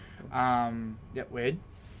is. Yep, Wade.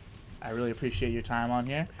 I really appreciate your time on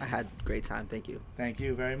here. I had a great time. Thank you. Thank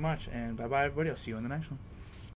you very much. And bye-bye, everybody. I'll see you in the next one.